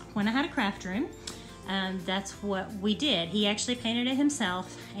when I had a craft room, that's what we did. He actually painted it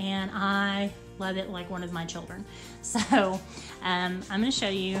himself, and I love it like one of my children. So I'm going to show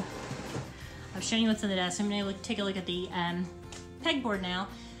you, I've shown you what's in the desk. I'm going to take a look at the pegboard now.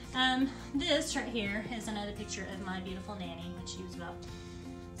 This right here is another picture of my beautiful nanny when she was about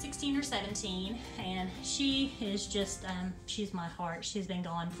 16 or 17, and she is just, she's my heart. She's been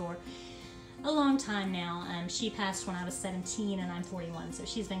gone for a long time now. She passed when I was 17 and I'm 41, so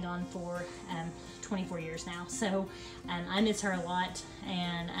she's been gone for 24 years now. So I miss her a lot,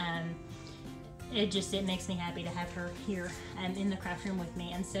 and it makes me happy to have her here in the craft room with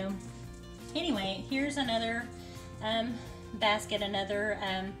me. And so anyway, here's another basket, another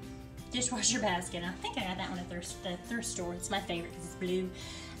dishwasher basket. I think I got that one at the thrift store. It's my favorite because it's blue,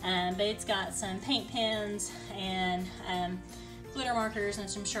 but it's got some paint pens and glitter markers and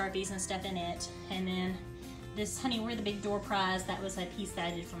some Sharpies and stuff in it. And then this Honey We're the Big Door prize, that was a piece that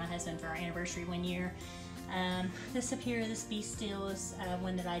I did for my husband for our anniversary one year. This up here, this Be Still, is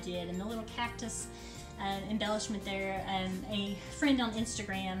one that I did. And the little cactus embellishment there, a friend on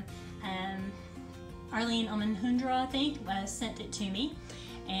Instagram, Arlene Omenhundra, I think, sent it to me,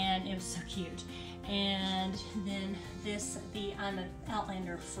 and it was so cute. And then this, I'm an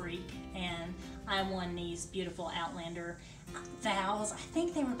Outlander freak, and I won these beautiful Outlander vows. I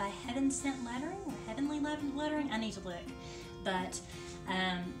think they were by Heaven Sent Lettering or Heavenly Lettering. I need to look, but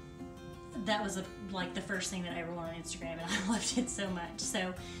that was like the first thing that I ever won on Instagram, and I loved it so much.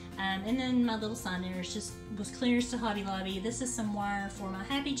 So, and then my little sign there was clearance to Hobby Lobby. This is some wire for my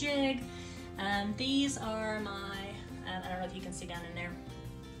Happy Jig. These are my, I don't know if you can see down in there,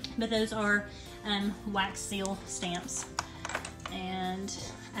 but those are wax seal stamps. And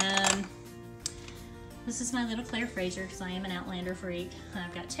this is my little Claire Fraser, because I am an Outlander freak.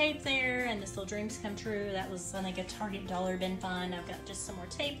 I've got tape there, and this little Dreams Come True. That was, I think, a Target dollar bin find. I've got just some more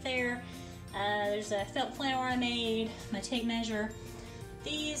tape there. There's a felt flower I made, my tape measure.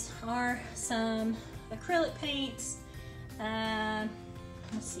 These are some acrylic paints. Let's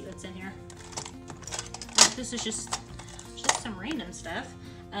see what's in here. This is just some random stuff.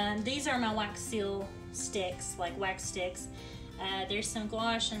 These are my wax seal sticks, like wax sticks. There's some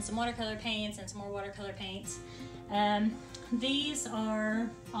gouache and some watercolor paints and some more watercolor paints. These are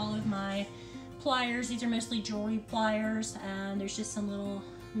all of my pliers. These are mostly jewelry pliers. There's just some little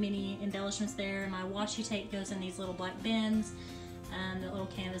mini embellishments there. My washi tape goes in these little black bins. The little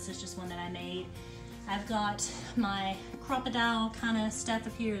canvas is just one that I made. I've got my crocodile kind of stuff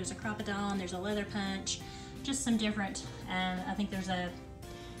up here. There's a crocodile and there's a leather punch. Just some different, I think there's a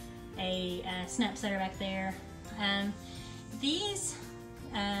snap setter back there. These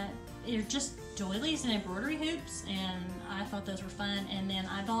are just doilies and embroidery hoops, and I thought those were fun. And then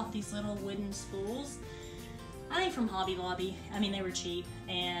I bought these little wooden spools, I think from Hobby Lobby. I mean, they were cheap,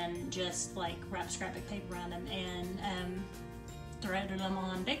 and just like wrapped scrapbook paper around them, and threaded them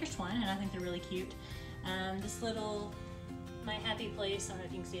on baker's twine, and I think they're really cute. This little, my happy place, I don't know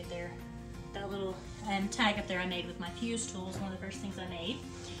if you can see it there. That little tag up there I made with my fuse tools, one of the first things I made.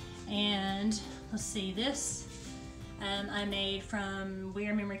 And let's see, this I made from We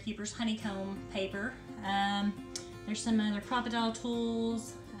Are Memory Keepers honeycomb paper. There's some other crocodile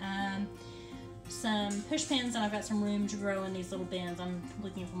tools, some push pins, and I've got some room to grow in these little bins. I'm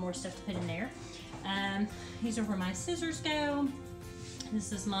looking for more stuff to put in there. These are where my scissors go.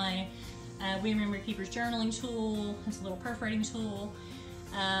 This is my We Are Memory Keepers journaling tool. It's a little perforating tool.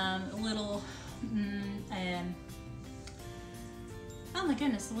 A little, oh my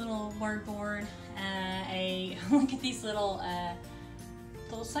goodness, a little word board. Look at these little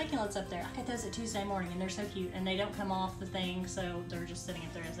succulents up there. I got those at Tuesday morning, and they're so cute, and they don't come off the thing, so they're just sitting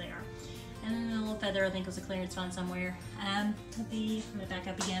up there as they are. And then the little feather, I think, was a clearance find somewhere. Let me back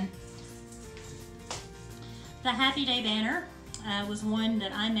up again. The Happy Day banner was one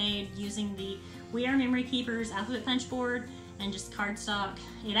that I made using the We Are Memory Keepers alphabet punch board and just cardstock.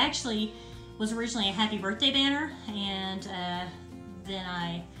 It actually was originally a happy birthday banner, and then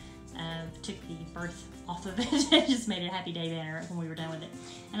I took the birth off of it and just made it a happy day banner when we were done with it.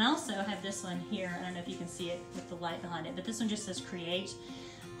 And I also have this one here. I don't know if you can see it with the light behind it, but this one just says create.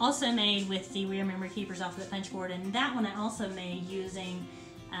 Also made with the We Are Memory Keepers off of the punch board, and that one I also made using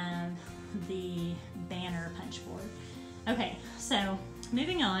the banner punch board. Okay, so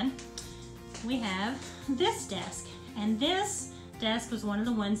moving on, we have this desk, and this desk was one of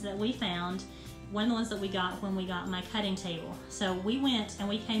the ones that we found, one of the ones that we got when we got my cutting table. So we went and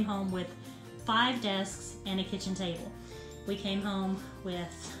we came home with 5 desks and a kitchen table. We came home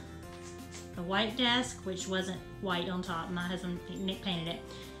with a white desk, which wasn't white on top. My husband, Nick, painted it.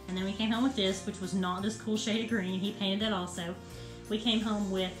 And then we came home with this, which was not this cool shade of green. He painted that also. We came home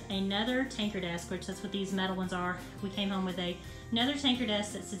with another tanker desk, which that's what these metal ones are. We came home with another tanker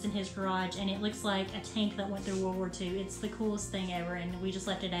desk that sits in his garage, and it looks like a tank that went through World War II. It's the coolest thing ever, and we just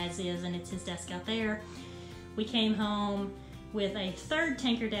left it as is, and it's his desk out there. We came home with a third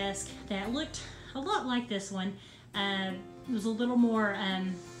tanker desk that looked a lot like this one. It was a little more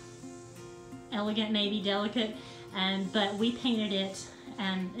elegant, maybe delicate, but we painted it,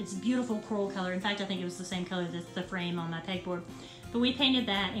 and it's beautiful coral color. In fact, I think it was the same color as the frame on my pegboard. But we painted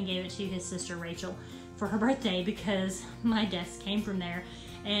that and gave it to his sister Rachel for her birthday, because my desk came from there.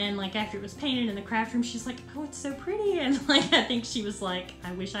 And like after it was painted in the craft room, she's like, oh, it's so pretty. And like, I think she was like,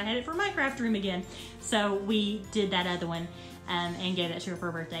 I wish I had it for my craft room again. So we did that other one and gave it to her for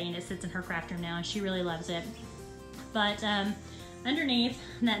her birthday, and it sits in her craft room now, and she really loves it. But underneath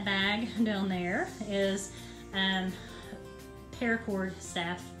that bag down there is paracord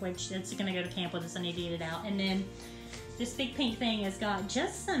stuff, which it's gonna go to camp with us. I need to get it out. And then this big pink thing has got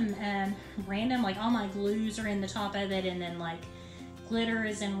just some random, like all my glues are in the top of it, and then like glitter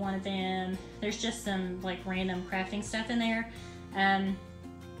is in one of them. There's just some like random crafting stuff in there.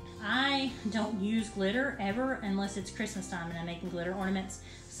 I don't use glitter ever unless it's Christmas time and I'm making glitter ornaments.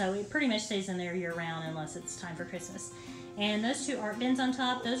 So it pretty much stays in there year round unless it's time for Christmas. And those 2 art bins on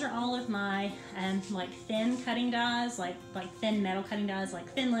top, those are all of my like thin cutting dies, like thin metal cutting dies,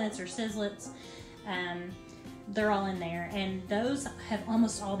 like Thinlits or Sizzlits. They're all in there, and those have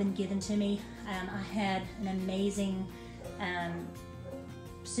almost all been given to me. I had an amazing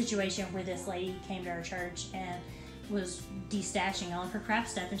situation where this lady came to our church and was destashing all of her craft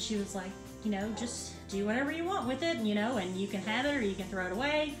stuff, and she was like, you know, just do whatever you want with it, you know, and you can have it or you can throw it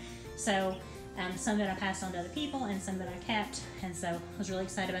away. So some of it I passed on to other people, and some of it I kept, and so I was really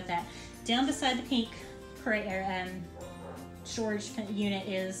excited about that. Down beside the pink storage unit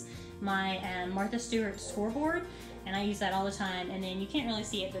is my Martha Stewart scoreboard, and I use that all the time. And then you can't really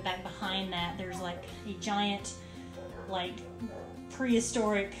see it, but back behind that there's like a giant, like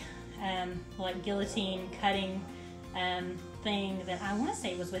prehistoric, like guillotine cutting thing that I want to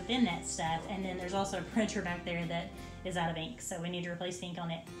say was within that stuff. And then there's also a printer back there that is out of ink, so we need to replace the ink on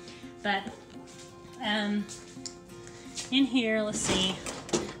it. But in here, let's see,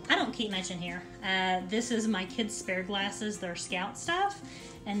 I don't keep much in here. This is my kids' spare glasses. They're Scout stuff.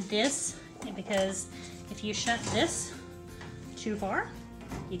 And this, because if you shut this too far,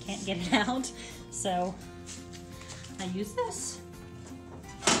 you can't get it out. So I use this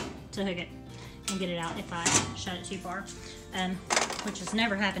to hook it and get it out if I shut it too far, which has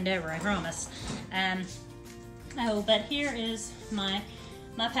never happened ever, I promise. Oh, but here is my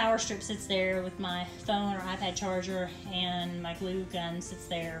power strip sits there with my phone or iPad charger, and my glue gun sits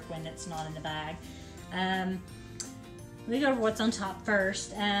there when it's not in the bag. Let me go over what's on top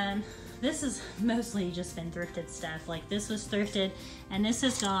first. This has mostly just been thrifted stuff. Like this was thrifted, and this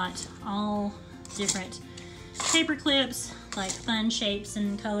has got all different paper clips, like fun shapes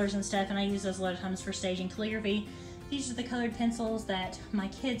and colors and stuff, and I use those a lot of times for staging calligraphy. These are the colored pencils that my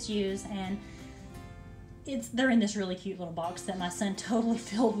kids use, and they're in this really cute little box that my son totally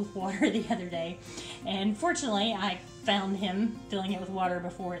filled with water the other day. And fortunately, I found him filling it with water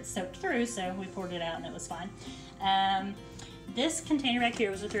before it soaked through, so we poured it out and it was fine. This container back here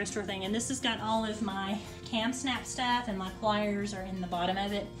was a thrift store thing, and this has got all of my cam snap stuff, and my pliers are in the bottom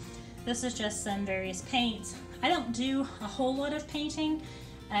of it. This is just some various paints. I don't do a whole lot of painting,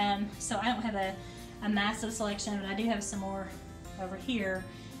 so I don't have a massive selection, but I do have some more over here.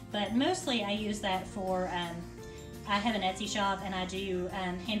 But mostly I use that for, I have an Etsy shop, and I do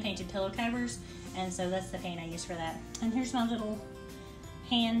hand-painted pillow covers, and so that's the paint I use for that. And here's my little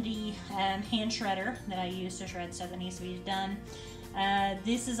handy hand shredder that I use to shred stuff that needs to be done.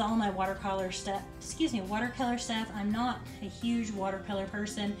 This is all my watercolor stuff. Watercolor stuff. I'm not a huge watercolor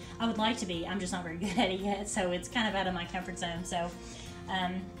person. I would like to be. I'm just not very good at it yet, so it's kind of out of my comfort zone. So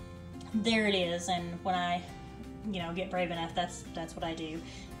there it is. And when I you know, get brave enough, that's what I do,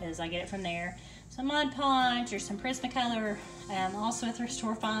 is I get it from there. Some Mod Podge or some Prismacolor, also a thrift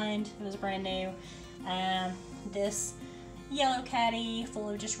store find. It was brand new. This yellow caddy full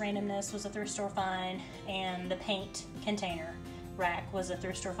of just randomness was a thrift store find, and the paint container rack was a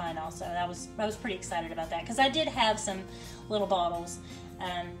thrift store find also. I was pretty excited about that because I did have some little bottles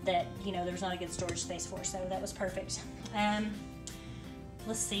that, you know, there was not a good storage space for, so that was perfect.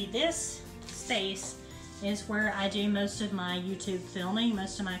 Let's see, this space is where I do most of my YouTube filming,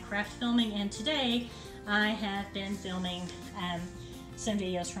 most of my craft filming, and today I have been filming some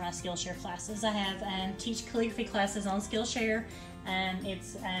videos for my Skillshare classes. I have teach calligraphy classes on Skillshare.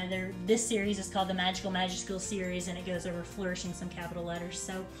 This series is called the Magical Magic School series, and it goes over flourishing some capital letters.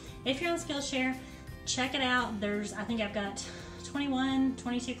 So if you're on Skillshare, check it out. I think I've got 21,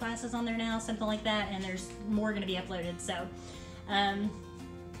 22 classes on there now, something like that, and there's more going to be uploaded. So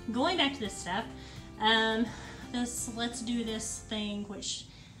going back to this stuff, let's do this thing, which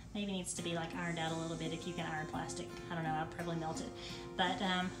maybe needs to be like ironed out a little bit if you can iron plastic. I don't know, I'll probably melt it. But,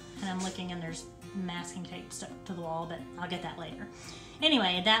 and I'm looking and there's masking tape stuck to the wall, but I'll get that later.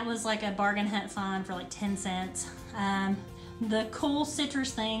 Anyway, that was like a bargain hunt find for like 10 cents. The cool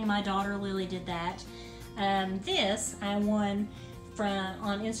citrus thing, my daughter Lily did that. This I won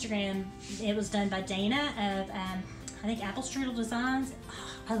on Instagram. It was done by Dana of, I think Apple Strudel Designs.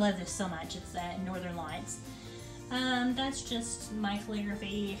 I love this so much. It's Northern Lights. That's just my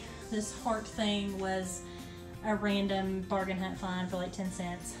calligraphy. This heart thing was a random bargain hunt find for like 10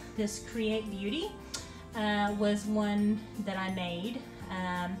 cents. This Create Beauty was one that I made.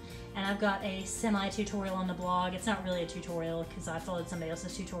 And I've got a semi-tutorial on the blog. It's not really a tutorial because I followed somebody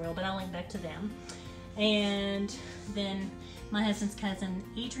else's tutorial, but I'll link back to them. And then my husband's cousin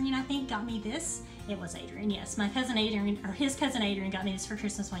Adrian, I think, got me this. It was Adrian, yes. My cousin Adrian, or his cousin Adrian, got me this for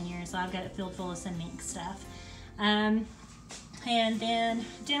Christmas one year, so I've got it filled full of some mink stuff. And then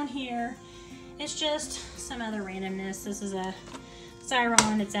down here, it's just some other randomness. This is a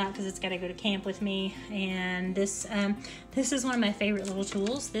Siron. It's out because it's got to go to camp with me. And this is one of my favorite little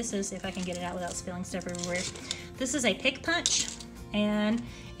tools. This is, if I can get it out without spilling stuff everywhere, this is a pick punch, and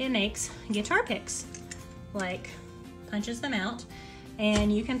it makes guitar picks. Like, punches them out,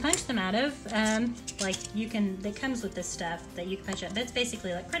 and you can punch them out of, it comes with this stuff that you can punch out. That's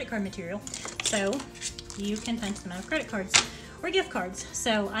basically like credit card material. So you can punch them out of credit cards or gift cards.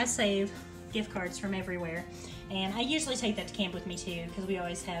 So I save gift cards from everywhere. And I usually take that to camp with me too, because we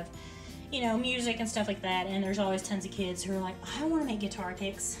always have, you know, music and stuff like that. And there's always tons of kids who are like, I want to make guitar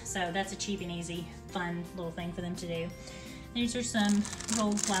picks. So that's a cheap and easy, fun little thing for them to do. These are some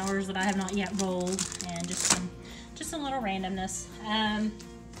rolled flowers that I have not yet rolled, and just some little randomness.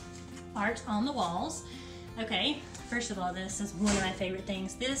 Art on the walls. Okay, first of all, this is one of my favorite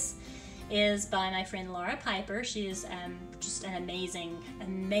things. This is by my friend Laura Piper. She is just an amazing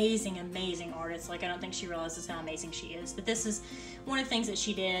artist. Like, I don't think she realizes how amazing she is. But this is one of the things that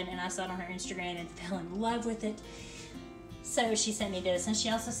she did, and I saw it on her Instagram and fell in love with it. So she sent me this, and she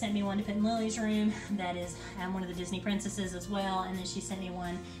also sent me one to put in Lily's room that is one of the Disney princesses as well, and then she sent me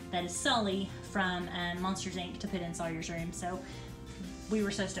one that is Sully from Monsters Inc. to put in Sawyer's room. So we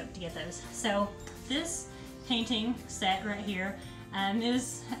were so stoked to get those. So this painting set right here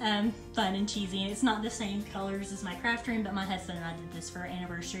is fun and cheesy, and it's not the same colors as my craft room, but my husband and I did this for our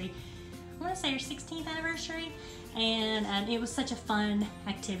anniversary. I want to say our 16th anniversary, and it was such a fun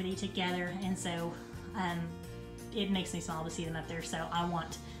activity together, and so it makes me smile to see them up there, so I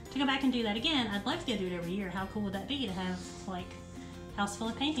want to go back and do that again. I'd love to go do it every year. How cool would that be to have like a house full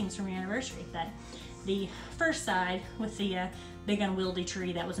of paintings from your anniversary? But the first side with the big unwieldy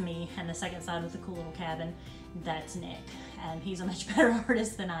tree, that was me, and the second side with the cool little cabin, that's Nick, and he's a much better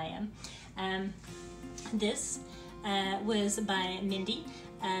artist than I am. This was by Mindy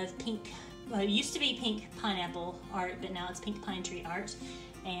of Pink, well, it used to be Pink Pineapple art, but now it's Pink Pine Tree art,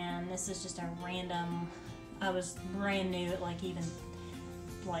 and this is just a random, I was brand new at like even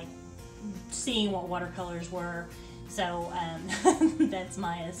like seeing what watercolors were, so that's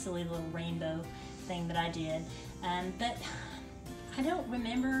my silly little rainbow thing that I did. But I don't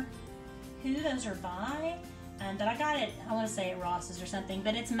remember who those are by, but I got it, I want to say at Ross's or something,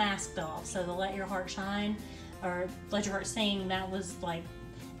 but it's masked off. So the Let Your Heart Shine or Let Your Heart Sing, that was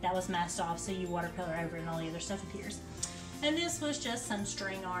masked off, so you watercolor over it and all the other stuff appears. And this was just some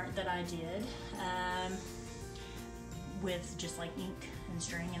string art that I did with just like ink and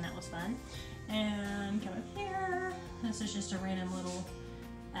string, and that was fun. And come up here, this is just a random little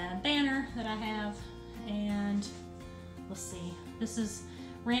banner that I have, and let's see, this is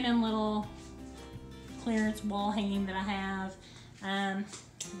random little clearance wall hanging that I have.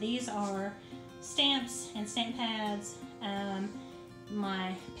 These are stamps and stamp pads,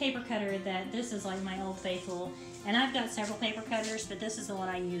 my paper cutter, that this is like my Old Faithful, and I've got several paper cutters, but this is the one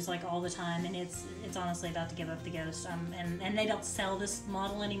I use like all the time, and it's honestly about to give up the ghost. And they don't sell this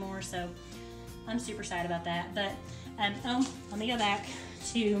model anymore, so I'm super sad about that. But oh, let me go back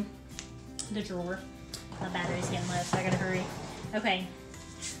to the drawer. My battery's getting low, so I gotta hurry. Okay,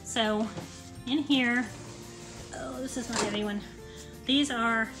 so in here, oh, this is my heavy one. These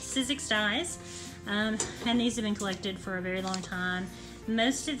are Sizzix dies, and these have been collected for a very long time.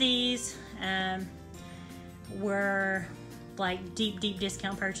 Most of these were like deep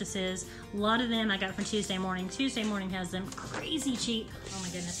discount purchases. A lot of them I got from Tuesday Morning. Tuesday Morning has them crazy cheap. Oh my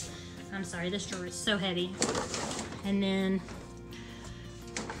goodness. I'm sorry, this drawer is so heavy. And then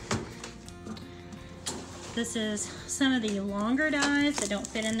this is some of the longer dies that don't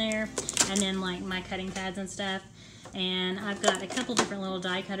fit in there, and then like my cutting pads and stuff. And I've got a couple different little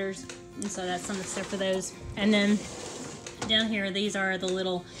die cutters, and so that's some of the stuff for those. And then down here, these are the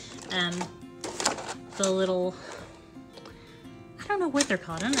little, I don't know what they're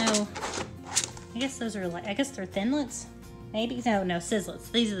called. I don't know. I guess those are like, I guess they're thinlets, maybe? No,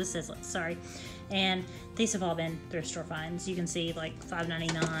 sizzlets. These are the sizzlets, sorry. And these have all been thrift store finds. You can see like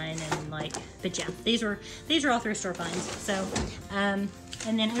 $5.99 and like, but yeah, these are all thrift store finds. So, and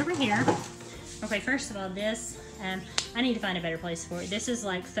then over here, okay, first of all, this, I need to find a better place for it. This is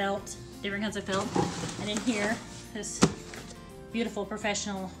like felt, different kinds of felt. And in here, this beautiful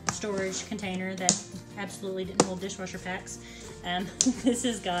professional storage container that absolutely didn't hold dishwasher packs. This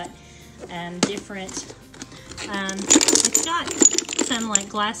has got different, it's got some like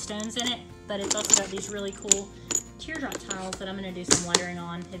glass stones in it, but it's also got these really cool teardrop tiles that I'm going to do some lettering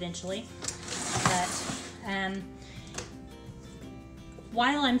on eventually. But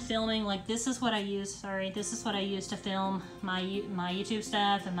while I'm filming, like this is what I use, this is what I use to film my YouTube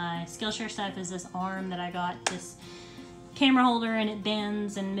stuff and my Skillshare stuff, is this arm that I got, this camera holder, and it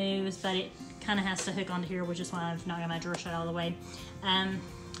bends and moves, but it kind of has to hook onto here, which is why I've not got my drawer shut all the way.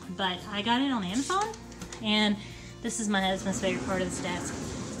 But I got it on Amazon, and this is my husband's favorite part of this desk,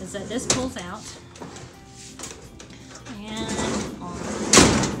 is that this pulls out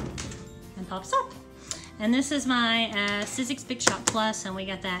and pops up. And this is my Sizzix Big Shot Plus, and we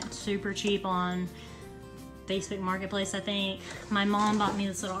got that super cheap on Facebook Marketplace, I think. My mom bought me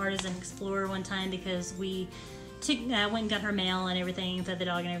this little Artisan Explorer one time because we went and got her mail and everything, fed the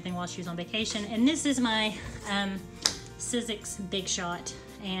dog and everything while she was on vacation. And this is my Sizzix Big Shot,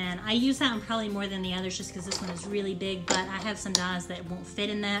 and I use that one probably more than the others just because this one is really big, but I have some dies that won't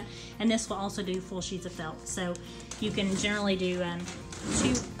fit in that, and this will also do full sheets of felt. So you can generally do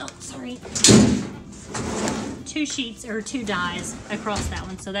two sheets or two dies across that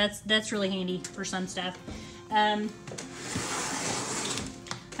one, so that's really handy for some stuff.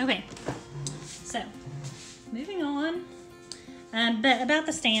 Okay, so moving on, but about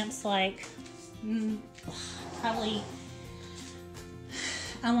the stamps, like probably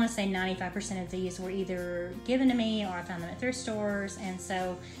I want to say 95% of these were either given to me or I found them at thrift stores, and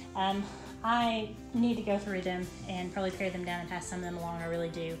so I need to go through them and probably pare them down and pass some of them along. I really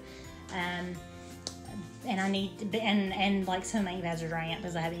do. And I need to, and like some of my ink pads are drying out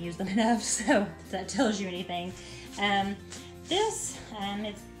because I haven't used them enough, so if that tells you anything. This,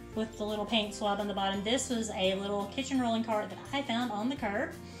 it's with the little paint swab on the bottom. This was a little kitchen rolling cart that I found on the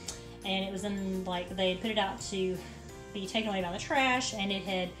curb, and it was in, like, they put it out to be taken away by the trash, and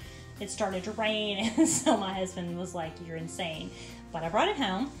it started to rain, and so my husband was like, "You're insane." But I brought it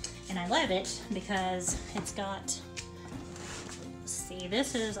home, and I love it because it's got, let's see,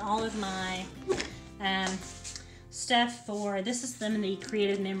 this is all of my stuff for, this is some of the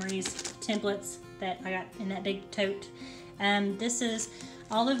Creative Memories templates that I got in that big tote. This is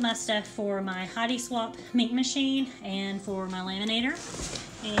all of my stuff for my Heidi Swap ink machine and for my laminator,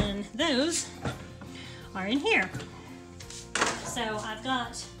 and those are in here. So I've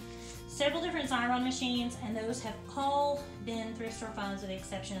got several different Xyron machines, and those have all been thrift store finds with the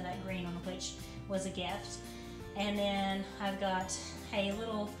exception of that green one, which was a gift. And then I've got a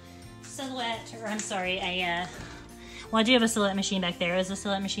little Silhouette, or I'm sorry, well, I do have a Silhouette machine back there. It's a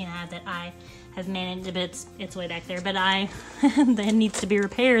Silhouette machine I have that I have managed, but it's way back there. But that needs to be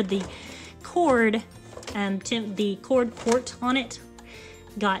repaired. The cord, the cord port on it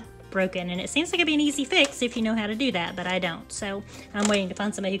got broken, and it seems like it'd be an easy fix if you know how to do that, but I don't. So I'm waiting to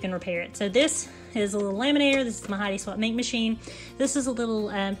find somebody who can repair it. So this is a little laminator. This is my Heidi Swap ink machine. This is a little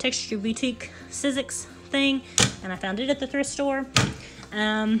texture boutique Sizzix thing, and I found it at the thrift store.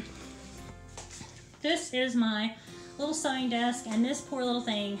 This is my little sewing desk, and this poor little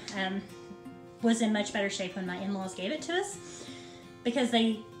thing was in much better shape when my in-laws gave it to us, because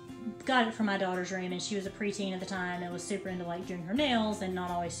they got it from my daughter's room, and she was a preteen at the time and was super into like doing her nails and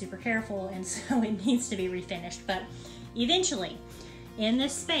not always super careful, and so it needs to be refinished. But eventually, in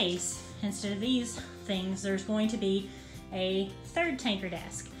this space, instead of these things, there's going to be a third tanker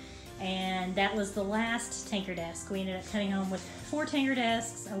desk. And that was the last tanker desk. We ended up coming home with 4 tanker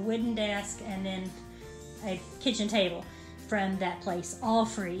desks, a wooden desk, and then a kitchen table from that place, all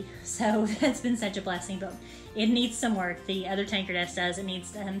free. So that's been such a blessing, but it needs some work. The other tanker desk does. It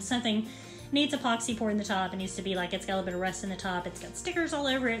needs something, needs epoxy poured in the top. It needs to be like, it's got a little bit of rust in the top. It's got stickers all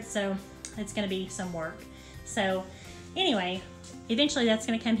over it, so it's gonna be some work. So anyway, eventually that's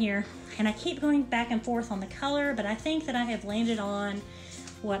gonna come here. And I keep going back and forth on the color, but I think that I have landed on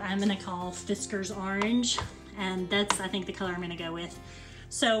what I'm gonna call Fisker's Orange, and that's, I think, the color I'm gonna go with.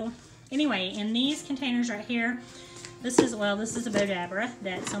 So anyway, in these containers right here, this is a Bodabra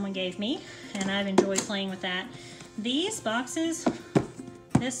that someone gave me, and I've enjoyed playing with that. These boxes,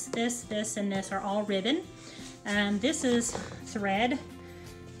 this, and this are all ribbon. This is thread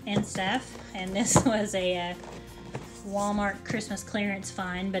and stuff, and this was a Walmart Christmas clearance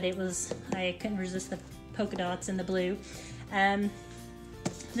find, but I couldn't resist the polka dots and the blue.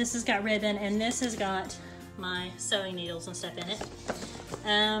 This has got ribbon, and this has got my sewing needles and stuff in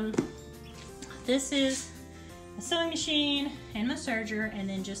it. This is a sewing machine and my serger, and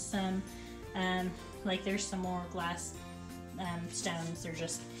then just some, like there's some more glass stones. They're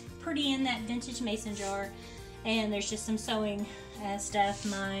just pretty in that vintage mason jar. And there's just some sewing stuff.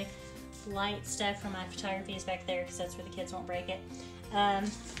 My light stuff from my photography is back there because that's where the kids won't break it.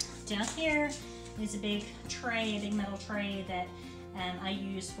 Down here is a big tray, a big metal tray that I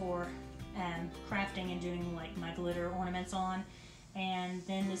use for crafting and doing like my glitter ornaments on. And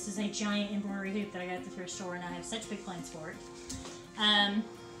then this is a giant embroidery hoop that I got at the thrift store, and I have such big plans for it.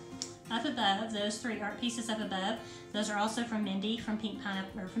 Up above, those 3 art pieces up above, those are also from Mindy from Pink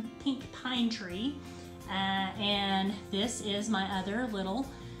Pine Tree. And this is my other little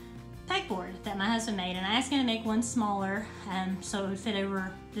pegboard that my husband made, and I asked him to make one smaller so it would fit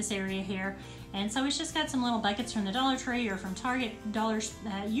over this area here. And so it's just got some little buckets from the Dollar Tree or from Target Dollars.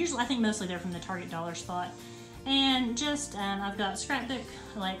 Usually, I think mostly they're from the Target Dollar spot. And just, I've got scrapbook,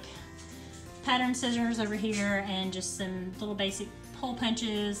 like pattern scissors over here, and just some little basic hole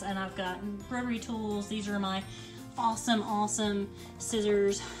punches. And I've got rotary tools. These are my awesome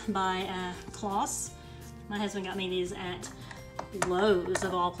scissors by Kloss. My husband got me these at Lowe's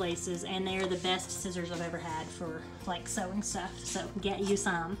of all places, and they're the best scissors I've ever had for like sewing stuff, so get you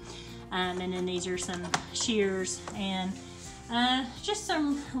some. And then these are some shears and just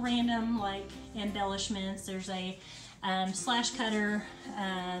some random like embellishments. There's a slash cutter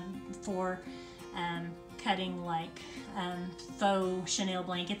for cutting like faux chenille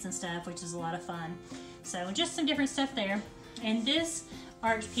blankets and stuff, which is a lot of fun. So just some different stuff there. And this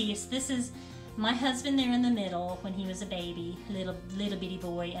art piece, this is my husband there in the middle when he was a baby, little bitty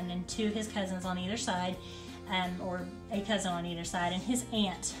boy, and then 2 of his cousins on either side, or a cousin on either side, and his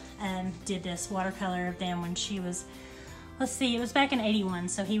aunt did this watercolor of them when she was, let's see, it was back in '81,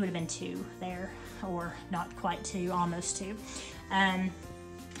 so he would have been 2 there, or not quite 2, almost 2.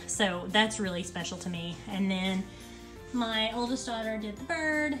 So that's really special to me. And then my oldest daughter did the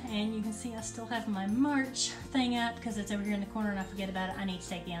bird, and you can see I still have my March thing up because it's over here in the corner and I forget about it. I need to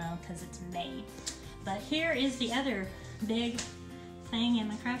take it down because it's May. But here is the other big thing in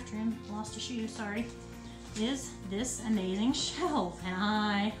my craft room. Lost a shoe, sorry. Is this amazing shelf, and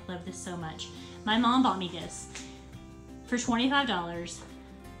I love this so much. My mom bought me this for $25.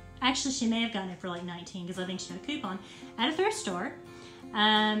 Actually, she may have gotten it for like $19 because I think she had a coupon at a thrift store.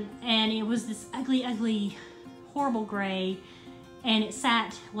 And it was this ugly, horrible gray, and it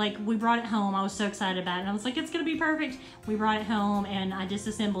sat, like, we brought it home. I was so excited about it, and I was like, it's gonna be perfect. We brought it home, and I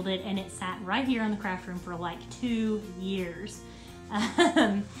disassembled it, and it sat right here in the craft room for like 2 years.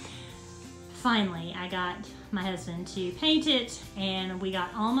 Finally, I got my husband to paint it, and we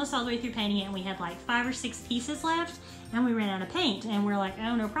got almost all the way through painting it, and we had like 5 or 6 pieces left, and we ran out of paint, and we're like,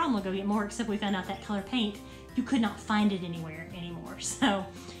 oh, no problem, we'll go get more, except we found out that color paint, you could not find it anywhere anymore. So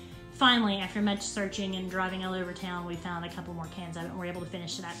finally, after much searching and driving all over town, we found a couple more cans of it and we're able to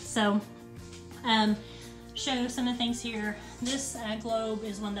finish it up. So, show some of the things here. This globe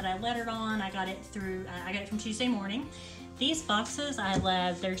is one that I lettered on. I got it from Tuesday Morning. These boxes I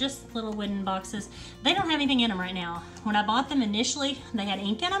love. They're just little wooden boxes. They don't have anything in them right now. When I bought them initially, they had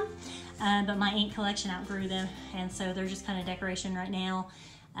ink in them, but my ink collection outgrew them, and so they're just kind of decoration right now.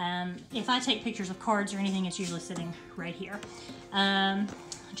 If I take pictures of cards or anything, it's usually sitting right here.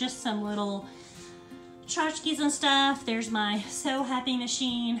 Just some little tchotchkes and stuff. There's my So Happy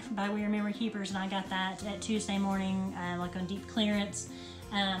machine by We Are Memory Keepers, and I got that at Tuesday Morning, like on deep clearance.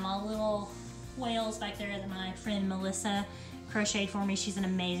 my little whales back there that my friend Melissa crocheted for me. She's an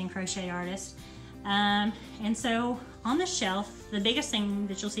amazing crochet artist. And so on the shelf, the biggest thing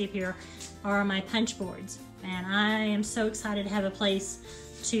that you'll see up here are my punch boards. And I am so excited to have a place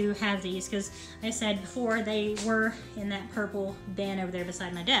to have these, because like I said before, they were in that purple bin over there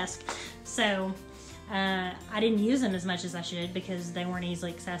beside my desk. So I didn't use them as much as I should because they weren't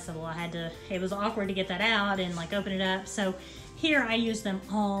easily accessible. It was awkward to get that out and like open it up. So here I use them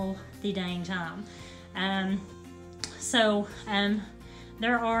all the dang time.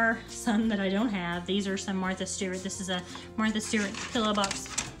 There are some that I don't have. These are some Martha Stewart. This is a Martha Stewart pillow box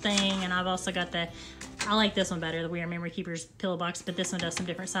thing, and I've also got I like this one better, the We Are Memory Keepers pillow box, but this one does some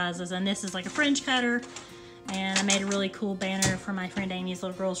different sizes. And this is like a fringe cutter, and I made a really cool banner for my friend Amy's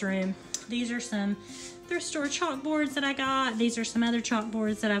little girl's room. These are some thrift store chalkboards that I got. These are some other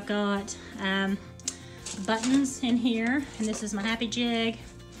chalkboards that I've got. Buttons in here, and this is my happy jig.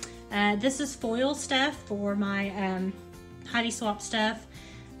 This is foil stuff for my Heidi Swap stuff.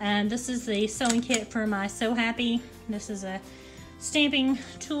 This is the sewing kit for my So Happy. This is a stamping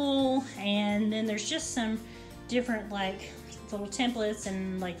tool, and then there's just some different like little templates,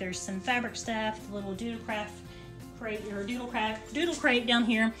 and like there's some fabric stuff, the little doodle crate down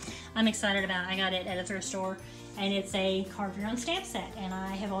here. I'm excited about it. I got it at a thrift store, and it's a carve your own stamp set, and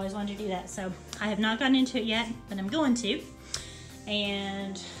I have always wanted to do that. So I have not gotten into it yet, but I'm going to.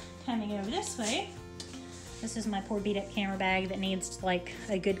 And coming over this way, this is my poor beat up camera bag that needs like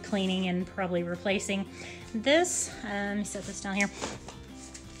a good cleaning and probably replacing. This, let me set this down here.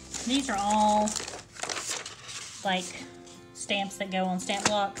 These are all like stamps that go on stamp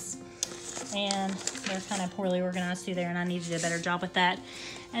blocks, and they're kind of poorly organized through there, and I need to do a better job with that.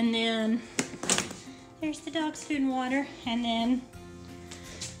 And then there's the dog's food and water. And then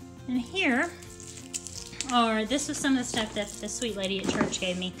in here this was some of the stuff that the sweet lady at church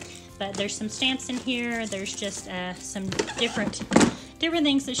gave me. But there's some stamps in here. There's just some different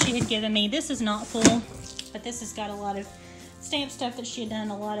things that she had given me. This is not full, but this has got a lot of stamp stuff that she had done,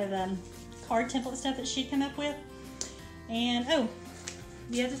 a lot of card template stuff that she'd come up with. And oh,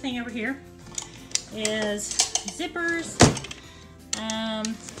 the other thing over here is zippers.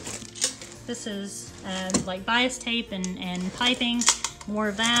 This is like bias tape and piping, more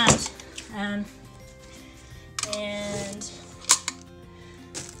of that. And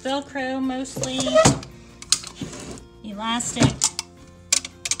Velcro mostly, elastic,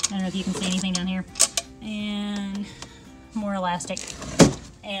 I don't know if you can see anything down here, and more elastic,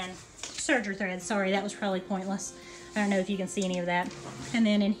 and serger thread. Sorry, that was probably pointless. I don't know if you can see any of that. And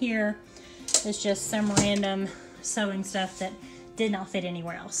then in here is just some random sewing stuff that did not fit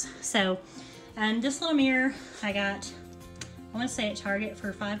anywhere else. So this little mirror I got, I want to say at Target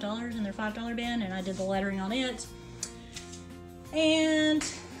for $5 in their $5 bin, and I did the lettering on it. And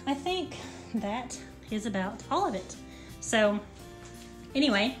I think that is about all of it. So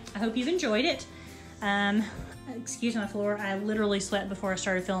anyway, I hope you've enjoyed it. Excuse my floor, I literally sweat before I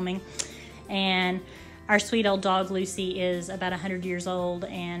started filming. And our sweet old dog Lucy is about 100 years old,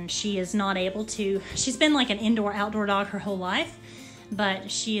 and she is not able to, she's been like an indoor-outdoor dog her whole life, but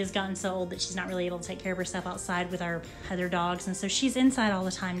she has gotten so old that she's not really able to take care of herself outside with our other dogs, and so she's inside all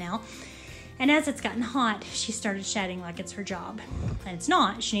the time now. And as it's gotten hot, she started shedding like it's her job. And it's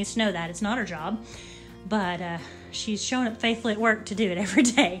not. She needs to know that. It's not her job. But she's showing up faithfully at work to do it every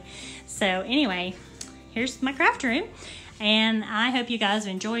day. So anyway, here's my craft room. And I hope you guys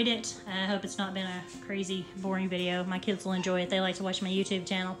have enjoyed it. I hope it's not been a crazy, boring video. My kids will enjoy it. They like to watch my YouTube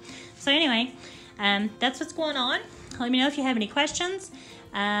channel. So anyway, that's what's going on. Let me know if you have any questions.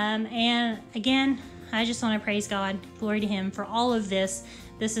 And again, I just want to praise God, glory to Him for all of this.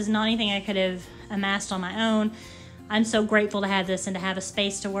 This is not anything I could have amassed on my own. I'm so grateful to have this and to have a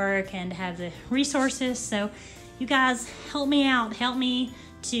space to work and to have the resources. So you guys help me out. Help me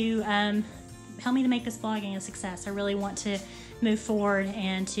to make this blogging a success. I really want to move forward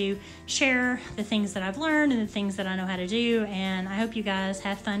and to share the things that I've learned and the things that I know how to do. And I hope you guys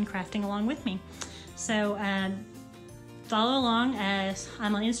have fun crafting along with me. So follow along as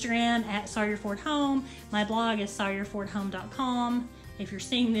I'm on Instagram at Sawyer Ford Home. My blog is sawyerfordhome.com. If you're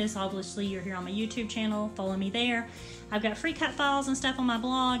seeing this, obviously you're here on my YouTube channel. Follow me there. I've got free cut files and stuff on my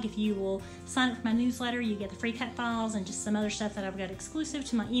blog. If you will sign up for my newsletter, you get the free cut files and just some other stuff that I've got exclusive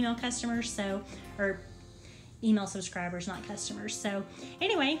to my email customers, or email subscribers, not customers. So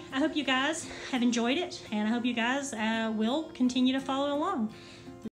anyway, I hope you guys have enjoyed it, and I hope you guys will continue to follow along.